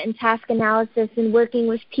environment and task analysis and working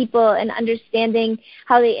with people and understanding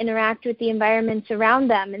how they interact with the environments around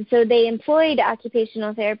them. And so they employed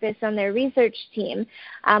occupational therapists on their research team,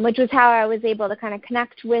 which was how I was able to kind of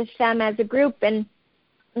connect with them as a group. And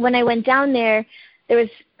when I went down there was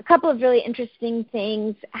a couple of really interesting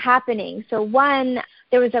things happening. So one,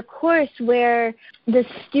 there was a course where the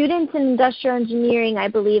students in industrial engineering, I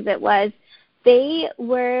believe it was, they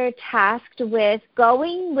were tasked with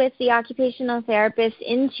going with the occupational therapist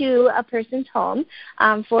into a person's home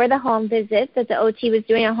for the home visit that the OT was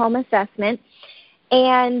doing, a home assessment.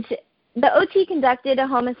 And the OT conducted a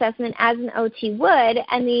home assessment as an OT would,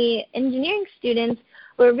 and the engineering students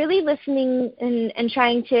were really listening and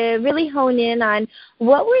trying to really hone in on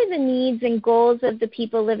what were the needs and goals of the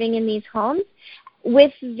people living in these homes,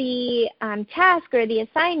 with the task or the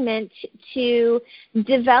assignment to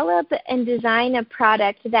develop and design a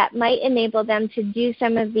product that might enable them to do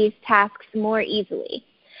some of these tasks more easily.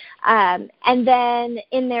 And then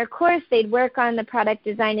in their course, they'd work on the product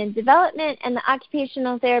design and development, and the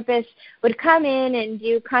occupational therapist would come in and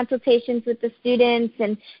do consultations with the students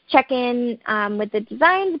and check in with the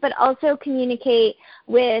designs, but also communicate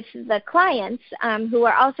with the clients who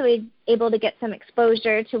are also able to get some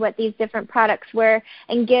exposure to what these different products were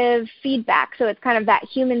and give feedback. So it's kind of that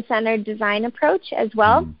human-centered design approach as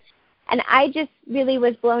well. And I just really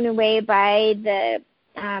was blown away by the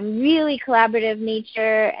really collaborative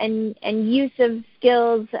nature and use of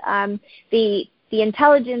skills, the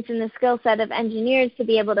intelligence and the skill set of engineers to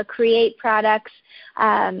be able to create products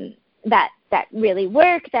that really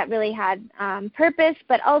work, that really had purpose,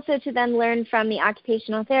 but also to then learn from the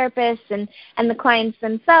occupational therapists and the clients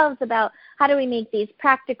themselves about how do we make these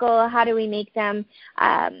practical, how do we make them,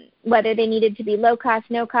 whether they needed to be low cost,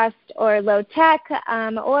 no cost, or low tech,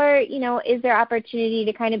 or, is there opportunity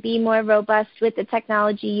to kind of be more robust with the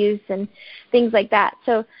technology use and things like that.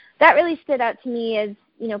 So that really stood out to me as,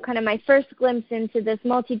 kind of my first glimpse into this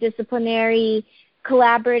multidisciplinary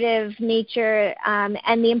collaborative nature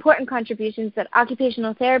and the important contributions that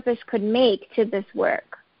occupational therapists could make to this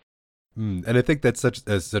work. And I think that's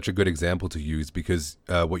such a good example to use because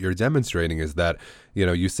what you're demonstrating is that,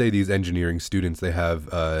 you say these engineering students, they have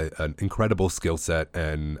an incredible skill set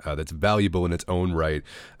and that's valuable in its own right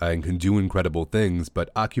and can do incredible things, but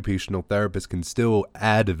occupational therapists can still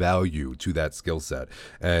add value to that skill set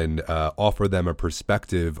and offer them a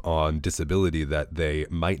perspective on disability that they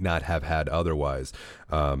might not have had otherwise.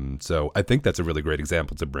 So I think that's a really great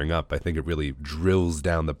example to bring up. I think it really drills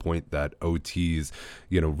down the point that OTs,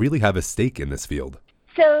 really have a stake in this field.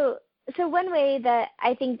 So one way that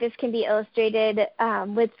I think this can be illustrated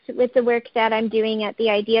with the work that I'm doing at the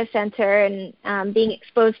Idea Center and being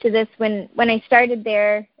exposed to this when I started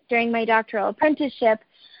there during my doctoral apprenticeship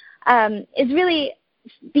is really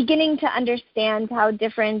beginning to understand how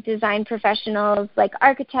different design professionals like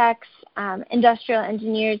architects, industrial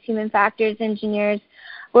engineers, human factors engineers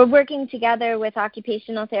were working together with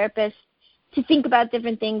occupational therapists to think about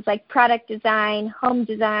different things like product design, home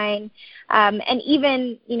design, and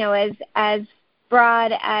even, as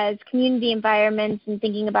broad as community environments and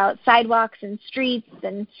thinking about sidewalks and streets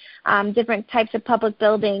and different types of public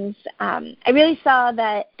buildings. I really saw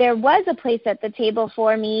that there was a place at the table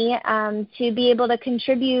for me to be able to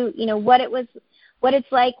contribute, what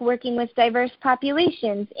it's like working with diverse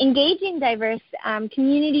populations, engaging diverse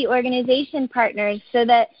community organization partners so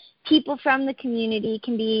that people from the community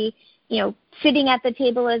can be sitting at the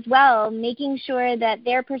table as well, making sure that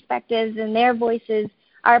their perspectives and their voices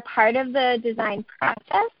are part of the design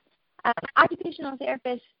process. Occupational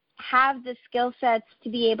therapists have the skill sets to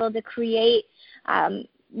be able to create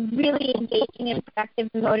really engaging and productive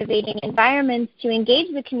and motivating environments to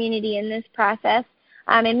engage the community in this process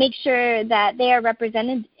and make sure that they are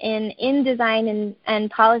represented in design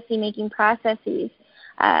and policy-making processes.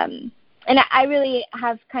 And I really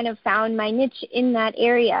have kind of found my niche in that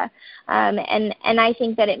area, and I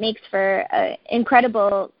think that it makes for an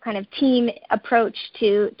incredible kind of team approach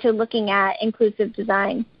to looking at inclusive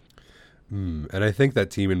design. And I think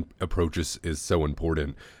that team approach is so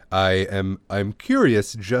important. I'm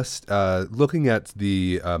curious, just looking at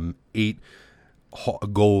the 8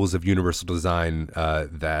 goals of universal design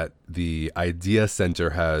that the Idea Center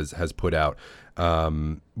has put out.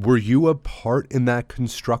 Were you a part in that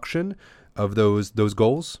construction of those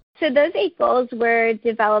goals? So those 8 goals were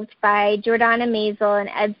developed by Jordana Maisel and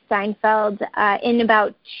Ed Steinfeld in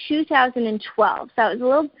about 2012. So it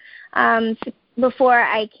was a little before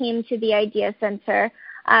I came to the Idea Center.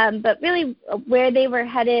 But really where they were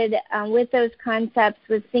headed with those concepts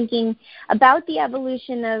was thinking about the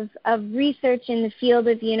evolution of research in the field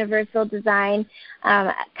of universal design,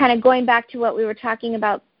 kind of going back to what we were talking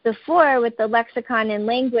about before with the lexicon and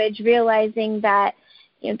language, realizing that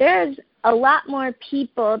there's a lot more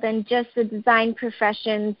people than just the design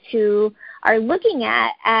professions who are looking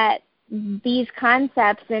at these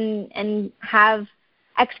concepts and have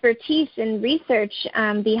expertise and research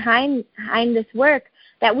behind this work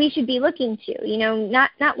that we should be looking to.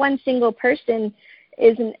 Not one single person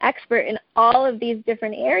is an expert in all of these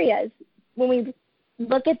different areas. When we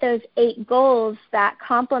look at those 8 goals that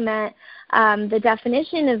complement the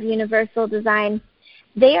definition of universal design,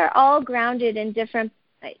 they are all grounded in different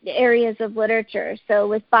areas of literature. So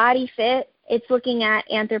with body fit, it's looking at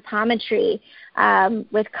anthropometry.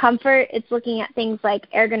 With comfort, it's looking at things like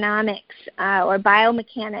ergonomics or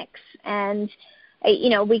biomechanics. And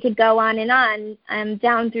we could go on and on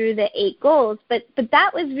down through the 8 goals, but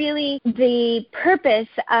that was really the purpose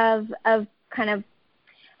of kind of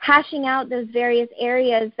hashing out those various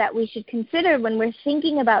areas that we should consider when we're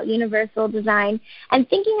thinking about universal design and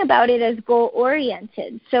thinking about it as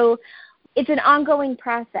goal-oriented. So it's an ongoing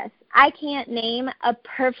process. I can't name a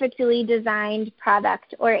perfectly designed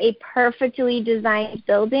product or a perfectly designed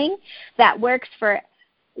building that works for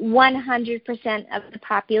 100% of the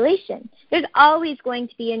population. There's always going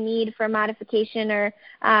to be a need for modification or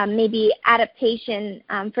maybe adaptation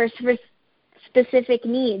for specific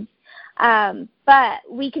needs. But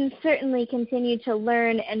we can certainly continue to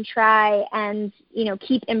learn and try and,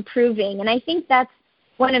 keep improving. And I think that's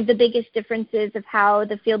one of the biggest differences of how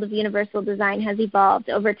the field of universal design has evolved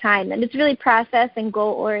over time. And it's really process and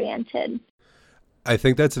goal-oriented. I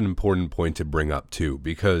think that's an important point to bring up, too,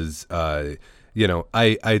 because I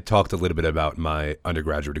talked a little bit about my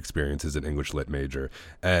undergraduate experience as an English lit major,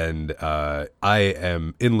 and I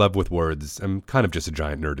am in love with words. I'm kind of just a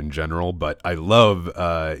giant nerd in general, but I love,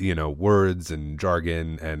 words and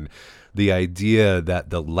jargon, and the idea that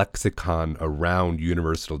the lexicon around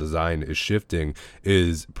universal design is shifting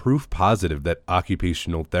is proof positive that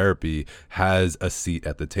occupational therapy has a seat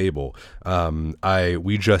at the table.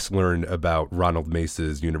 We just learned about Ronald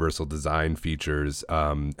Mace's universal design features,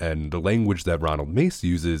 and the language that Ronald Mace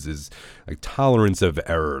uses is like tolerance of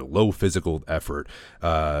error, low physical effort,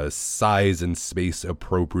 size and space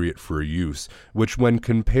appropriate for use, which when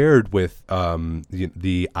compared with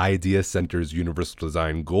the Idea Center's universal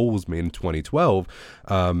design goals made in 2012,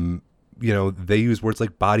 they use words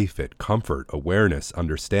like body fit, comfort, awareness,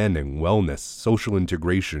 understanding, wellness, social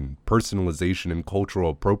integration, personalization, and cultural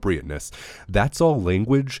appropriateness. That's all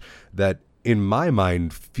language that, in my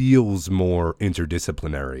mind, feels more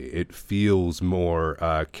interdisciplinary. It feels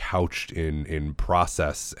more couched in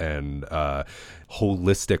process and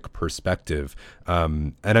holistic perspective.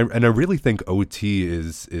 And I really think OT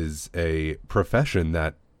is a profession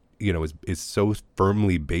that is so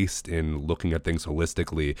firmly based in looking at things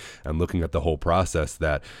holistically and looking at the whole process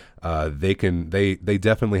that they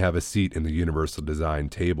definitely have a seat in the universal design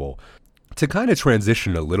table. To kind of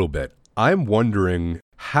transition a little bit, I'm wondering,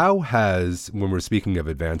 when we're speaking of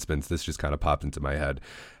advancements, this just kind of popped into my head,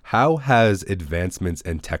 how has advancements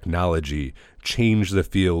in technology changed the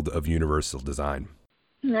field of universal design?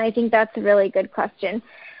 I think that's a really good question,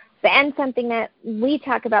 and something that we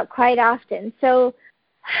talk about quite often. So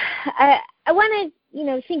I want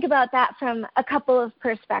to, think about that from a couple of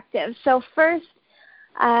perspectives. So first,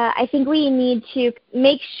 I think we need to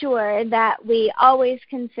make sure that we always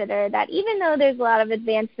consider that even though there's a lot of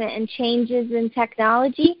advancement and changes in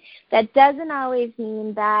technology, that doesn't always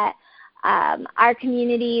mean that our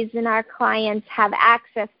communities and our clients have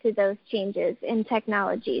access to those changes in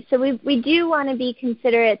technology. So we do want to be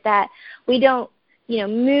considerate that we don't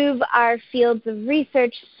move our fields of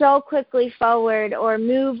research so quickly forward or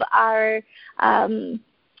move our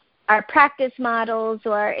practice models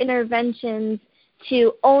or our interventions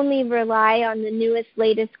to only rely on the newest,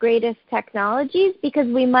 latest, greatest technologies, because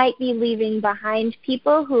we might be leaving behind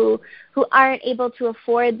people who aren't able to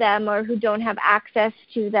afford them or who don't have access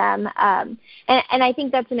to them. And I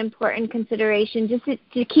think that's an important consideration just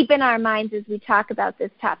to keep in our minds as we talk about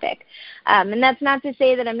this topic. And that's not to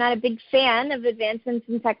say that I'm not a big fan of advancements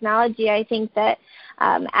in technology. I think that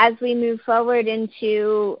as we move forward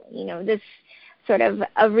into, this sort of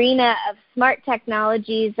arena of smart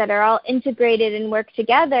technologies that are all integrated and work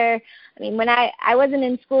together. I mean, when I wasn't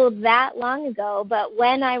in school that long ago, but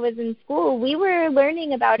when I was in school, we were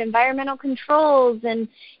learning about environmental controls and,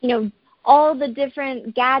 all the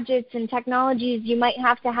different gadgets and technologies you might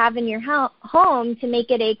have to have in your home to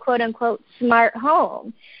make it a quote-unquote smart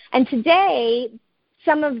home. And today,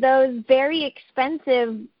 some of those very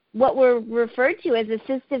expensive, what were referred to as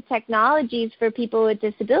assistive technologies for people with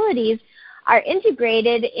disabilities, are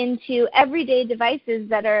integrated into everyday devices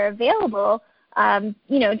that are available,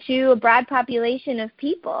 to a broad population of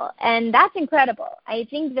people. And that's incredible. I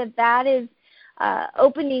think that is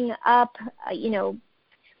opening up,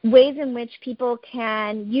 ways in which people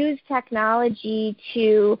can use technology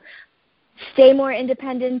to stay more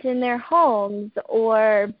independent in their homes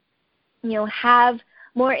or, have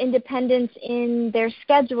more independence in their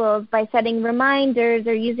schedules by setting reminders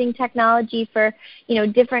or using technology for,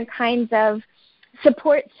 different kinds of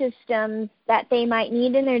support systems that they might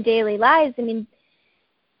need in their daily lives. I mean,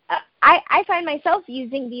 I find myself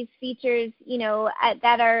using these features,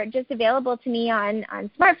 that are just available to me on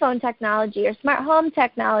smartphone technology or smart home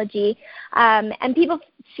technology, and people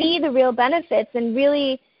see the real benefits. And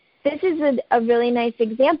really, this is a really nice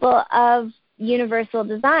example of universal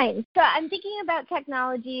design. So I'm thinking about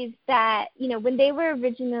technologies that, when they were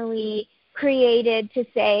originally created to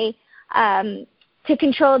say, to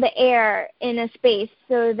control the air in a space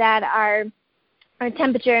so that our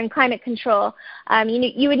temperature and climate control,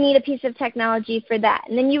 you would need a piece of technology for that.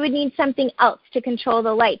 And then you would need something else to control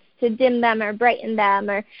the lights, to dim them or brighten them,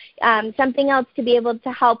 or something else to be able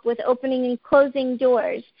to help with opening and closing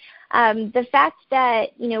doors. The fact that,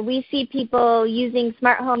 we see people using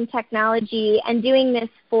smart home technology and doing this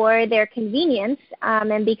for their convenience,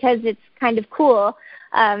 and because it's kind of cool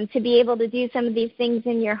to be able to do some of these things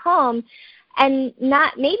in your home, and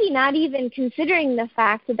not even considering the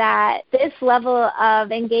fact that this level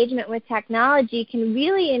of engagement with technology can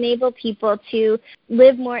really enable people to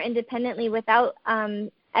live more independently without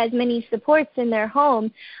as many supports in their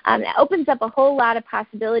home. It opens up a whole lot of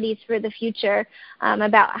possibilities for the future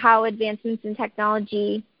about how advancements in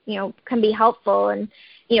technology, can be helpful. And,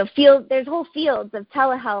 there's whole fields of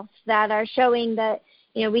telehealth that are showing that,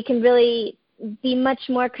 we can really be much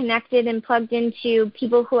more connected and plugged into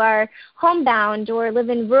people who are homebound or live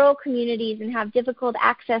in rural communities and have difficult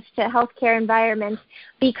access to healthcare environments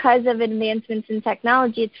because of advancements in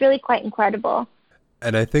technology. It's really quite incredible.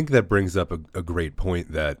 And I think that brings up a great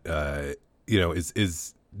point that,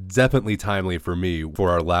 is definitely timely for me. For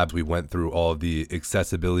our labs, we went through all the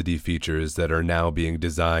accessibility features that are now being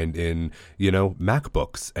designed in,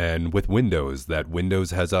 MacBooks and with Windows, that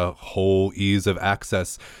Windows has a whole ease of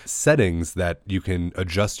access settings that you can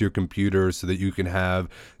adjust your computer so that you can have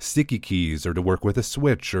sticky keys or to work with a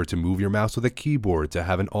switch or to move your mouse with a keyboard, to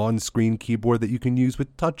have an on-screen keyboard that you can use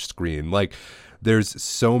with touchscreen. Like, there's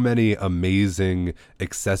so many amazing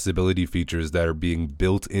accessibility features that are being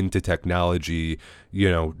built into technology,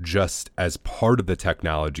 just as part of the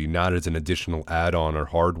technology, not as an additional add-on or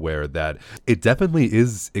hardware, that it definitely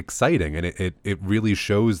is exciting. And it really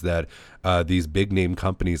shows that these big name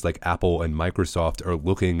companies like Apple and Microsoft are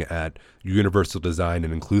looking at universal design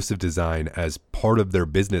and inclusive design as part of their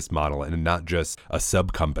business model and not just a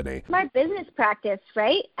sub company. Smart business practice,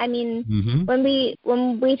 right? I mean, when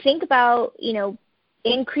we think about,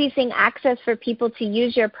 increasing access for people to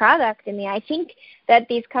use your product, I mean, I think that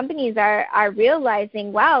these companies are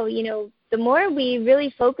realizing, wow, the more we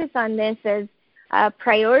really focus on this as a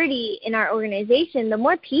priority in our organization, the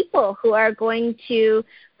more people who are going to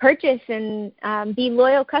purchase and be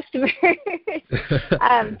loyal customers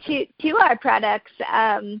to our products.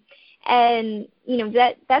 And,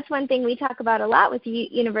 that's one thing we talk about a lot with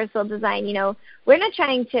universal design. We're not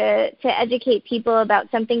trying to educate people about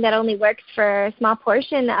something that only works for a small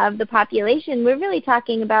portion of the population. We're really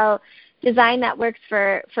talking about design that works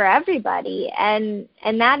for everybody. And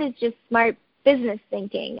that is just smart business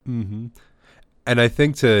thinking. Mm-hmm. And I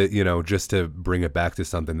think just to bring it back to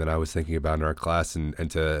something that I was thinking about in our class,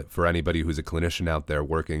 and for anybody who's a clinician out there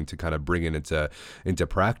working to kind of bring it into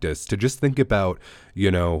practice, to just think about,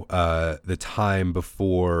 the time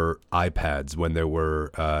before iPads, when there were,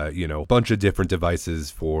 a bunch of different devices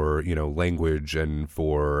for, language and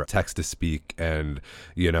for text to speak. And,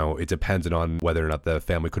 it depended on whether or not the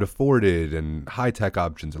family could afford it, and high tech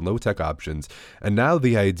options and low tech options. And now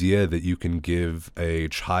the idea that you can give a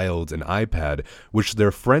child an iPad, which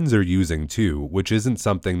their friends are using too, which isn't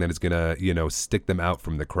something that is going to, stick them out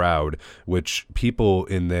from the crowd, which people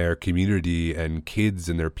in their community and kids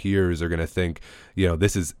and their peers are going to think,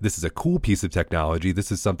 this is a cool piece of technology.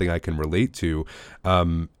 This is something I can relate to,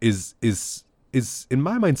 is is, in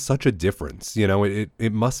my mind, such a difference.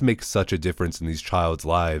 It must make such a difference in these child's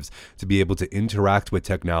lives to be able to interact with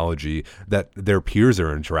technology that their peers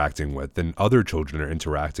are interacting with and other children are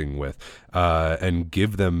interacting with, and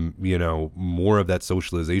give them, more of that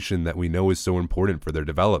socialization that we know is so important for their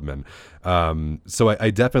development. So I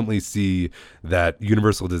definitely see that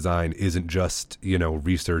universal design isn't just,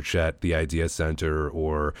 research at the Idea Center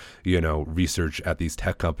or, research at these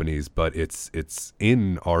tech companies, but it's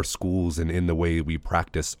in our schools and in the way we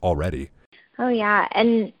practice already. Oh, yeah.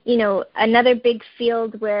 And, another big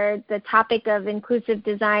field where the topic of inclusive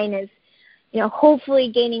design is,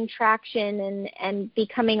 hopefully gaining traction and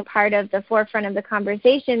becoming a part of the forefront of the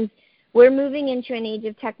conversations. We're moving into an age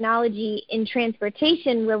of technology in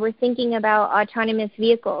transportation where we're thinking about autonomous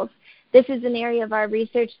vehicles. This is an area of our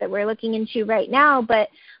research that we're looking into right now, but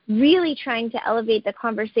really trying to elevate the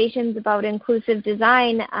conversations about inclusive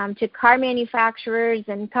design to car manufacturers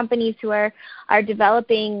and companies who are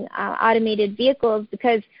developing automated vehicles,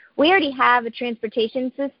 because we already have a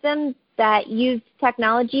transportation system that used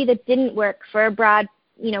technology that didn't work for a broad,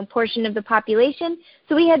 portion of the population.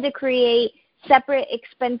 So we had to create separate,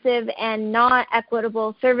 expensive, and not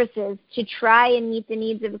equitable services to try and meet the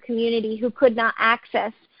needs of a community who could not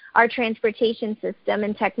access our transportation system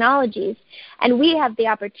and technologies. And we have the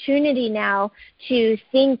opportunity now to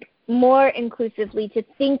think more inclusively, to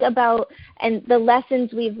think about and the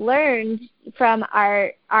lessons we've learned from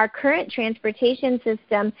our current transportation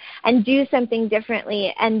system and do something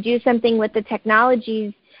differently and do something with the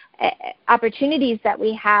technologies opportunities that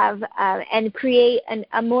we have and create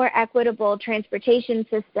a more equitable transportation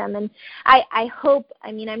system. And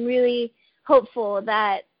I'm really hopeful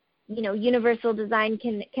that universal design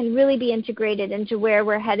can really be integrated into where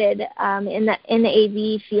we're headed in the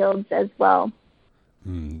AV fields as well.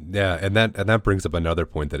 Yeah, and that brings up another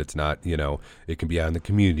point, that it's not, it can be out in the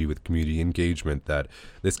community with community engagement, that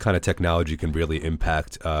this kind of technology can really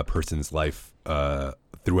impact a person's life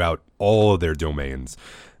throughout all of their domains.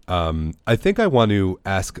 I think I want to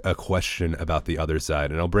ask a question about the other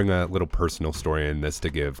side, and I'll bring a little personal story in this to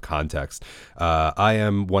give context. I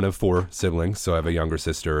am one of 4 siblings, so I have a younger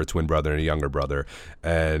sister, a twin brother, and a younger brother.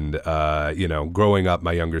 And, growing up,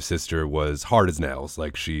 my younger sister was hard as nails.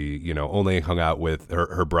 Like, she, only hung out with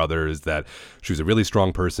her brothers, that she was a really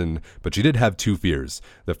strong person, but she did have 2 fears.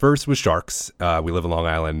 The first was sharks. We live in Long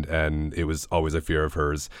Island, and it was always a fear of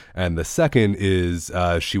hers. And the second is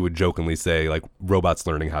she would jokingly say, like, robots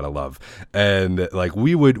learning how to love. And like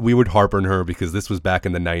we would harp on her, because this was back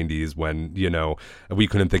in the 90s when, we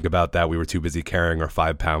couldn't think about that. We were too busy carrying our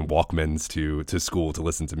 5-pound Walkmans to school to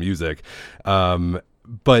listen to music.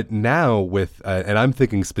 But now with, and I'm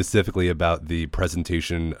thinking specifically about the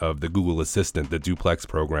presentation of the Google Assistant, the Duplex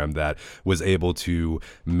program that was able to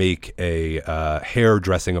make a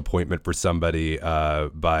hairdressing appointment for somebody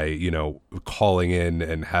by, calling in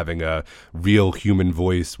and having a real human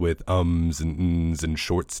voice with ums and ns and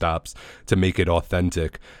short stops to make it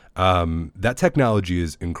authentic. That technology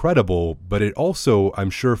is incredible, but it also, I'm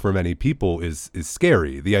sure for many people, is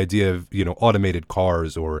scary. The idea of, automated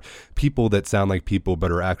cars or people that sound like people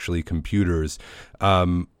but are actually computers.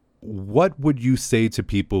 What would you say to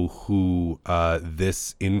people who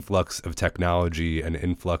this influx of technology and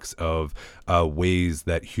influx of ways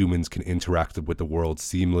that humans can interact with the world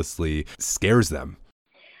seamlessly scares them?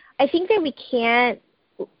 I think that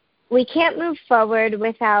we can't move forward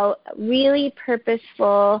without really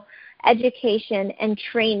purposeful education and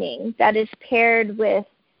training that is paired with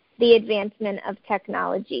the advancement of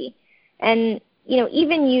technology. And,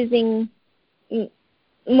 even using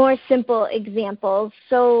more simple examples.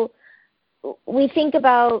 So we think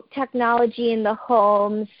about technology in the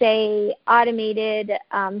home, say automated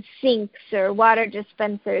sinks or water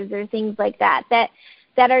dispensers or things like that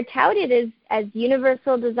are touted as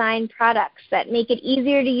universal design products that make it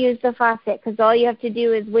easier to use the faucet, because all you have to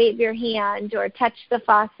do is wave your hand or touch the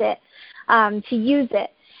faucet to use it.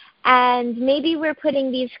 And maybe we're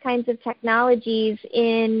putting these kinds of technologies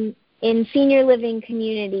in senior living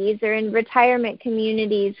communities or in retirement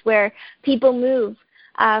communities where people move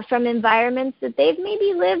from environments that they've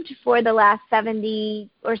maybe lived for the last 70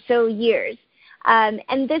 or so years. And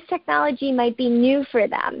this technology might be new for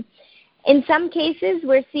them. In some cases,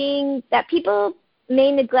 we're seeing that people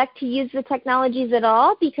may neglect to use the technologies at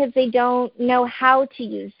all because they don't know how to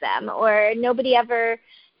use them, or nobody ever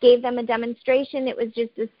gave them a demonstration. It was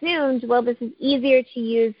just assumed, well, this is easier to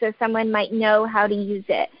use, so someone might know how to use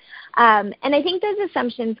it. And I think those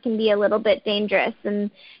assumptions can be a little bit dangerous.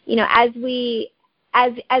 And,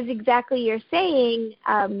 as exactly you're saying,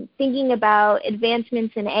 thinking about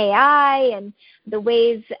advancements in AI and the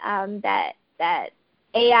ways that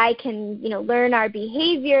AI can, learn our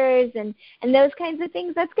behaviors and those kinds of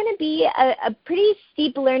things, that's going to be a pretty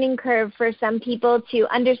steep learning curve for some people to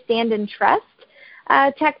understand and trust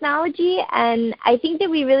technology. And I think that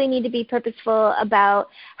we really need to be purposeful about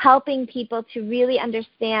helping people to really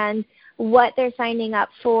understand what they're signing up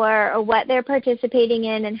for or what they're participating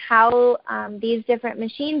in and how these different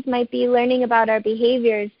machines might be learning about our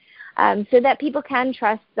behaviors, so that people can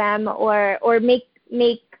trust them or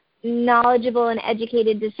make knowledgeable and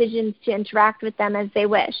educated decisions to interact with them as they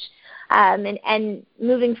wish. And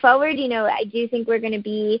moving forward, I do think we're going to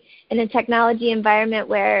be in a technology environment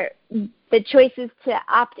where the choices to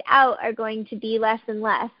opt out are going to be less and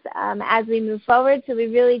less as we move forward. So we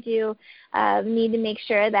really do need to make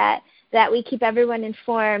sure that we keep everyone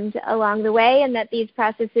informed along the way and that these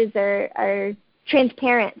processes are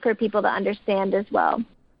transparent for people to understand as well.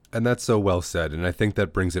 And that's so well said. And I think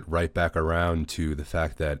that brings it right back around to the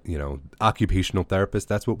fact that, occupational therapists,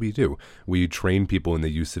 that's what we do. We train people in the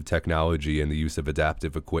use of technology and the use of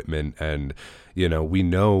adaptive equipment. And, we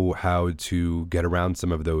know how to get around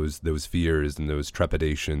some of those fears and those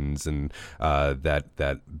trepidations and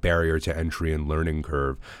that barrier to entry and learning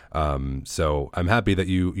curve. So I'm happy that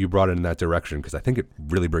you brought it in that direction, because I think it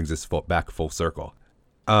really brings us back full circle.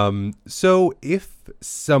 So if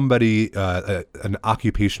somebody, an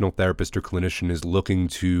occupational therapist or clinician, is looking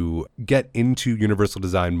to get into universal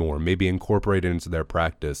design more, maybe incorporate it into their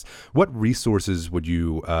practice, what resources would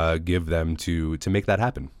you give them to make that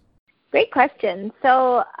happen? Great question.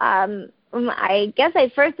 So I guess I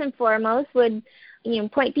first and foremost would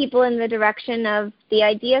point people in the direction of the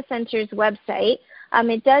Idea Center's website.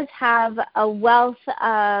 It does have a wealth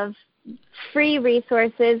of free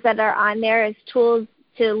resources that are on there as tools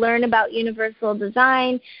to learn about universal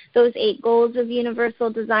design, those 8 goals of universal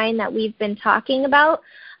design that we've been talking about.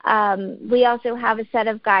 We also have a set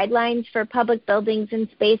of guidelines for public buildings and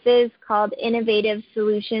spaces called Innovative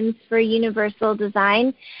Solutions for Universal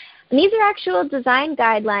Design. And these are actual design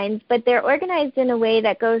guidelines, but they're organized in a way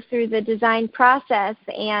that goes through the design process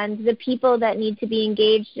and the people that need to be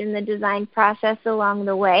engaged in the design process along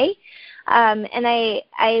the way. And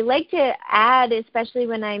I like to add, especially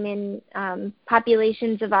when I'm in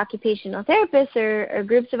populations of occupational therapists or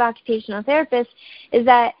groups of occupational therapists, is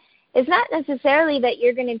that it's not necessarily that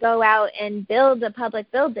you're going to go out and build a public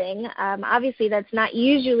building. Obviously, that's not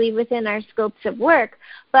usually within our scopes of work,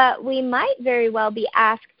 but we might very well be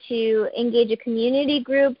asked to engage a community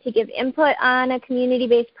group to give input on a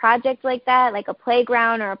community-based project like that, like a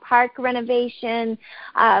playground or a park renovation,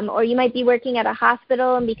 or you might be working at a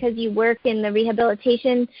hospital, and because you work in the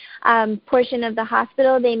rehabilitation portion of the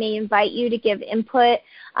hospital, they may invite you to give input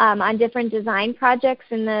on different design projects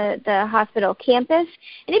in the hospital campus.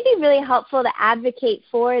 And it'd be really helpful to advocate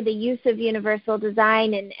for the use of universal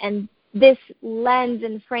design and this lens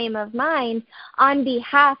and frame of mind on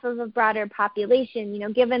behalf of a broader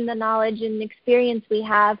population, given the knowledge and experience we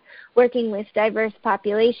have working with diverse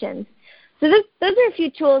populations. So those are a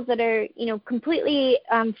few tools that are, completely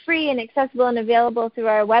free and accessible and available through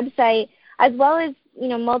our website, as well as,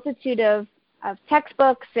 multitude of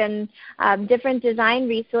textbooks and different design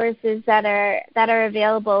resources that are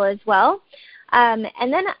available as well. And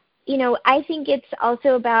then, I think it's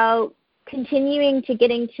also about continuing to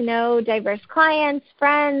getting to know diverse clients,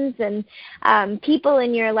 friends, and people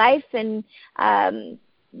in your life. And,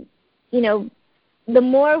 the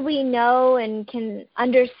more we know and can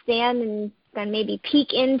understand and maybe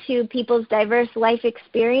peek into people's diverse life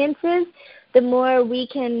experiences, the more we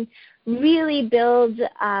can really build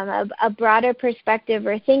a broader perspective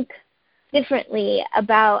or think differently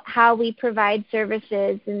about how we provide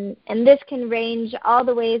services. And this can range all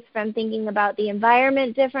the ways from thinking about the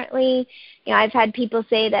environment differently. I've had people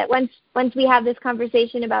say that once we have this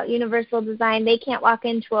conversation about universal design, they can't walk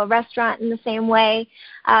into a restaurant in the same way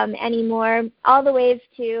anymore, all the ways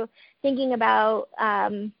to thinking about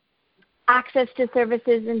access to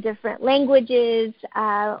services in different languages,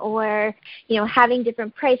 or having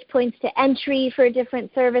different price points to entry for different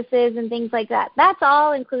services and things like that. That's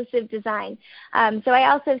all inclusive design. So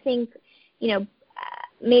I also think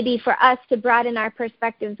maybe for us to broaden our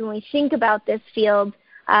perspectives when we think about this field,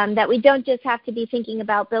 that we don't just have to be thinking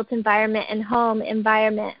about built environment and home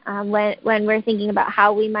environment when we're thinking about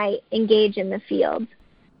how we might engage in the field.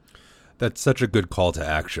 That's such a good call to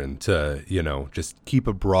action to, just keep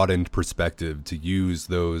a broadened perspective, to use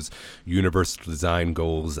those universal design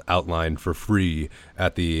goals outlined for free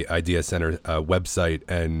at the Idea Center website,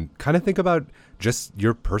 and kind of think about just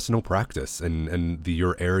your personal practice and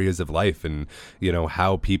your areas of life, and,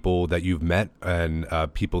 how people that you've met and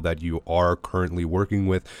people that you are currently working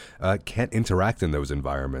with can't interact in those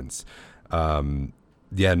environments.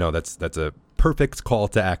 Yeah, no, that's a perfect call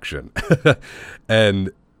to action.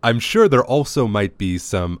 And I'm sure there also might be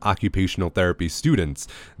some occupational therapy students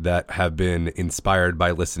that have been inspired by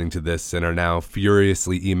listening to this and are now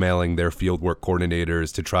furiously emailing their fieldwork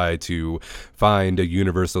coordinators to try to find a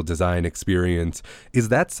universal design experience. Is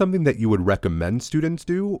that something that you would recommend students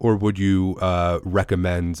do, or would you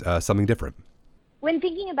recommend something different? When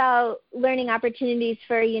thinking about learning opportunities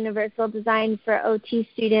for universal design for OT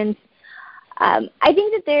students, I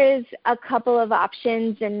think that there's a couple of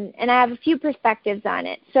options, and I have a few perspectives on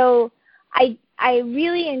it. So I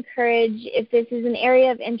really encourage, if this is an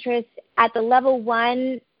area of interest at the level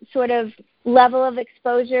 1 sort of level of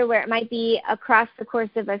exposure, where it might be across the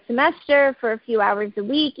course of a semester for a few hours a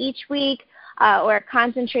week each week, or a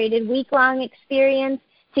concentrated week-long experience,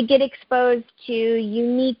 to get exposed to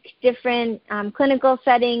unique, different clinical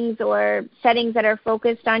settings or settings that are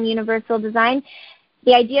focused on universal design.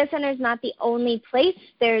 The Idea Center is not the only place.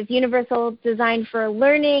 There's Universal Design for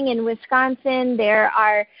Learning in Wisconsin. There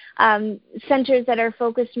are centers that are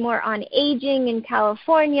focused more on aging in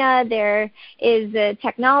California. There is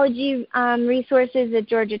technology resources at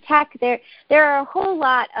Georgia Tech. There are a whole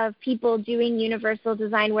lot of people doing universal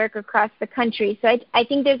design work across the country. So I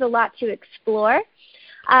think there's a lot to explore.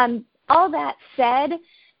 All that said,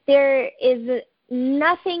 there is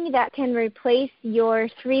nothing that can replace your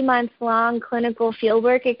 3-month-long clinical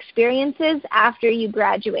fieldwork experiences after you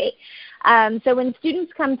graduate. So when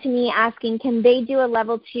students come to me asking, can they do a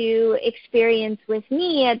level 2 experience with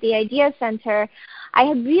me at the Idea Center,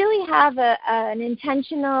 I really have an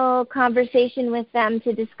intentional conversation with them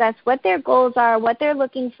to discuss what their goals are, what they're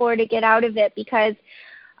looking for to get out of it, because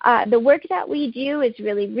the work that we do is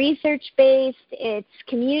really research-based, it's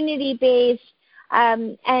community-based,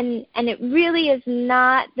 and it really is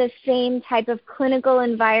not the same type of clinical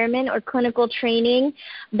environment or clinical training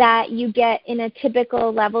that you get in a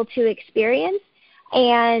typical level 2 experience.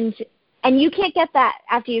 And you can't get that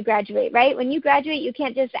after you graduate, right? When you graduate, you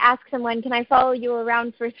can't just ask someone, can I follow you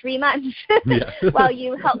around for 3 months while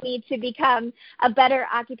you help me to become a better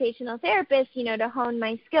occupational therapist, to hone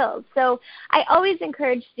my skills. So I always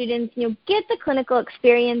encourage students, get the clinical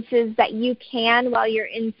experiences that you can while you're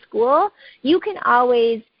in school. You can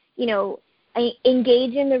always,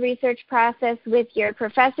 engage in the research process with your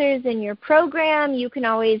professors in your program. You can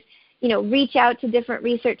always, reach out to different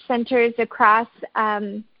research centers across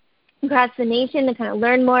the nation to kind of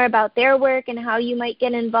learn more about their work and how you might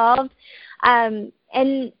get involved. And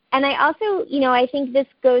I also, I think this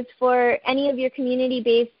goes for any of your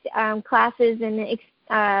community-based classes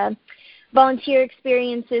and volunteer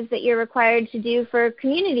experiences that you're required to do for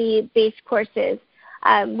community-based courses.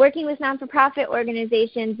 Working with non-for-profit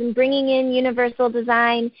organizations and bringing in universal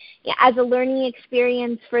design as a learning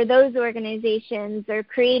experience for those organizations, or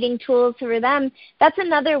creating tools for them, that's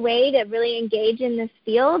another way to really engage in this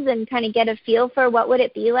field and kind of get a feel for what would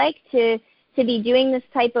it be like to be doing this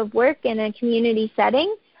type of work in a community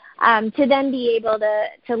setting, to then be able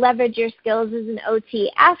to leverage your skills as an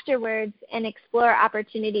OT afterwards and explore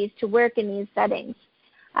opportunities to work in these settings.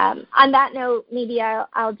 On that note, maybe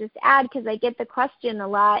I'll just add, because I get the question a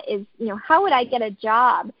lot, is, how would I get a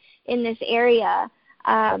job in this area?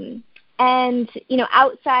 And,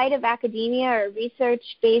 outside of academia or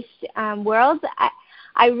research-based worlds,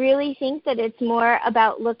 I really think that it's more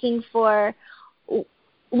about looking for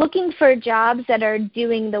jobs that are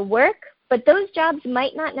doing the work, but those jobs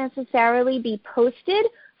might not necessarily be posted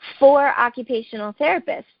for occupational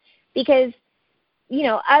therapists, because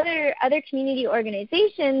other community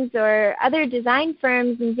organizations or other design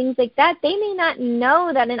firms and things like that, they may not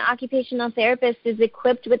know that an occupational therapist is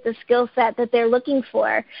equipped with the skill set that they're looking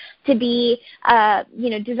for to be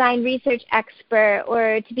design research expert,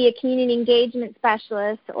 or to be a community engagement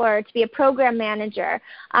specialist, or to be a program manager.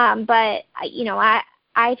 But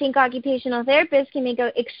I think occupational therapists can make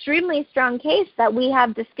an extremely strong case that we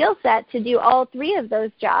have the skill set to do all 3 of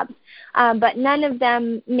those jobs, but none of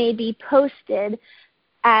them may be posted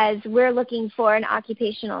as we're looking for an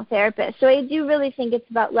occupational therapist. So I do really think it's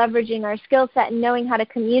about leveraging our skill set and knowing how to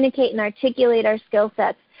communicate and articulate our skill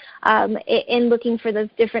sets in looking for those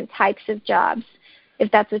different types of jobs,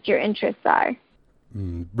 if that's what your interests are.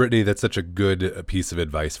 Brittany, that's such a good piece of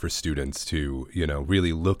advice for students to,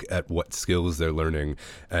 really look at what skills they're learning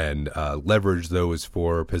and leverage those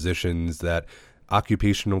for positions that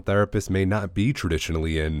occupational therapists may not be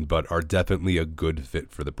traditionally in, but are definitely a good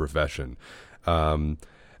fit for the profession.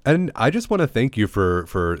 And I just want to thank you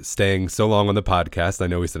for staying so long on the podcast. I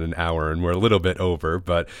know we said an hour and we're a little bit over,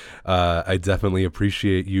 but I definitely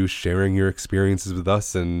appreciate you sharing your experiences with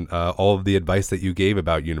us and all of the advice that you gave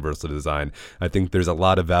about universal design. I think there's a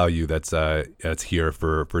lot of value that's here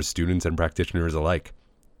for students and practitioners alike.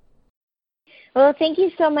 Well, thank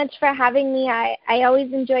you so much for having me. I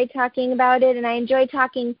always enjoy talking about it, and I enjoy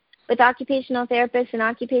talking with occupational therapists and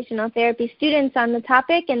occupational therapy students on the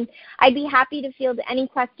topic, and I'd be happy to field any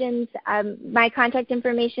questions. My contact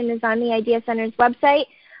information is on the Idea Center's website.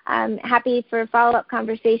 I'm happy for follow-up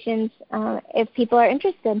conversations if people are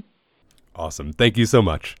interested. Awesome. Thank you so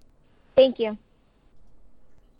much. Thank you.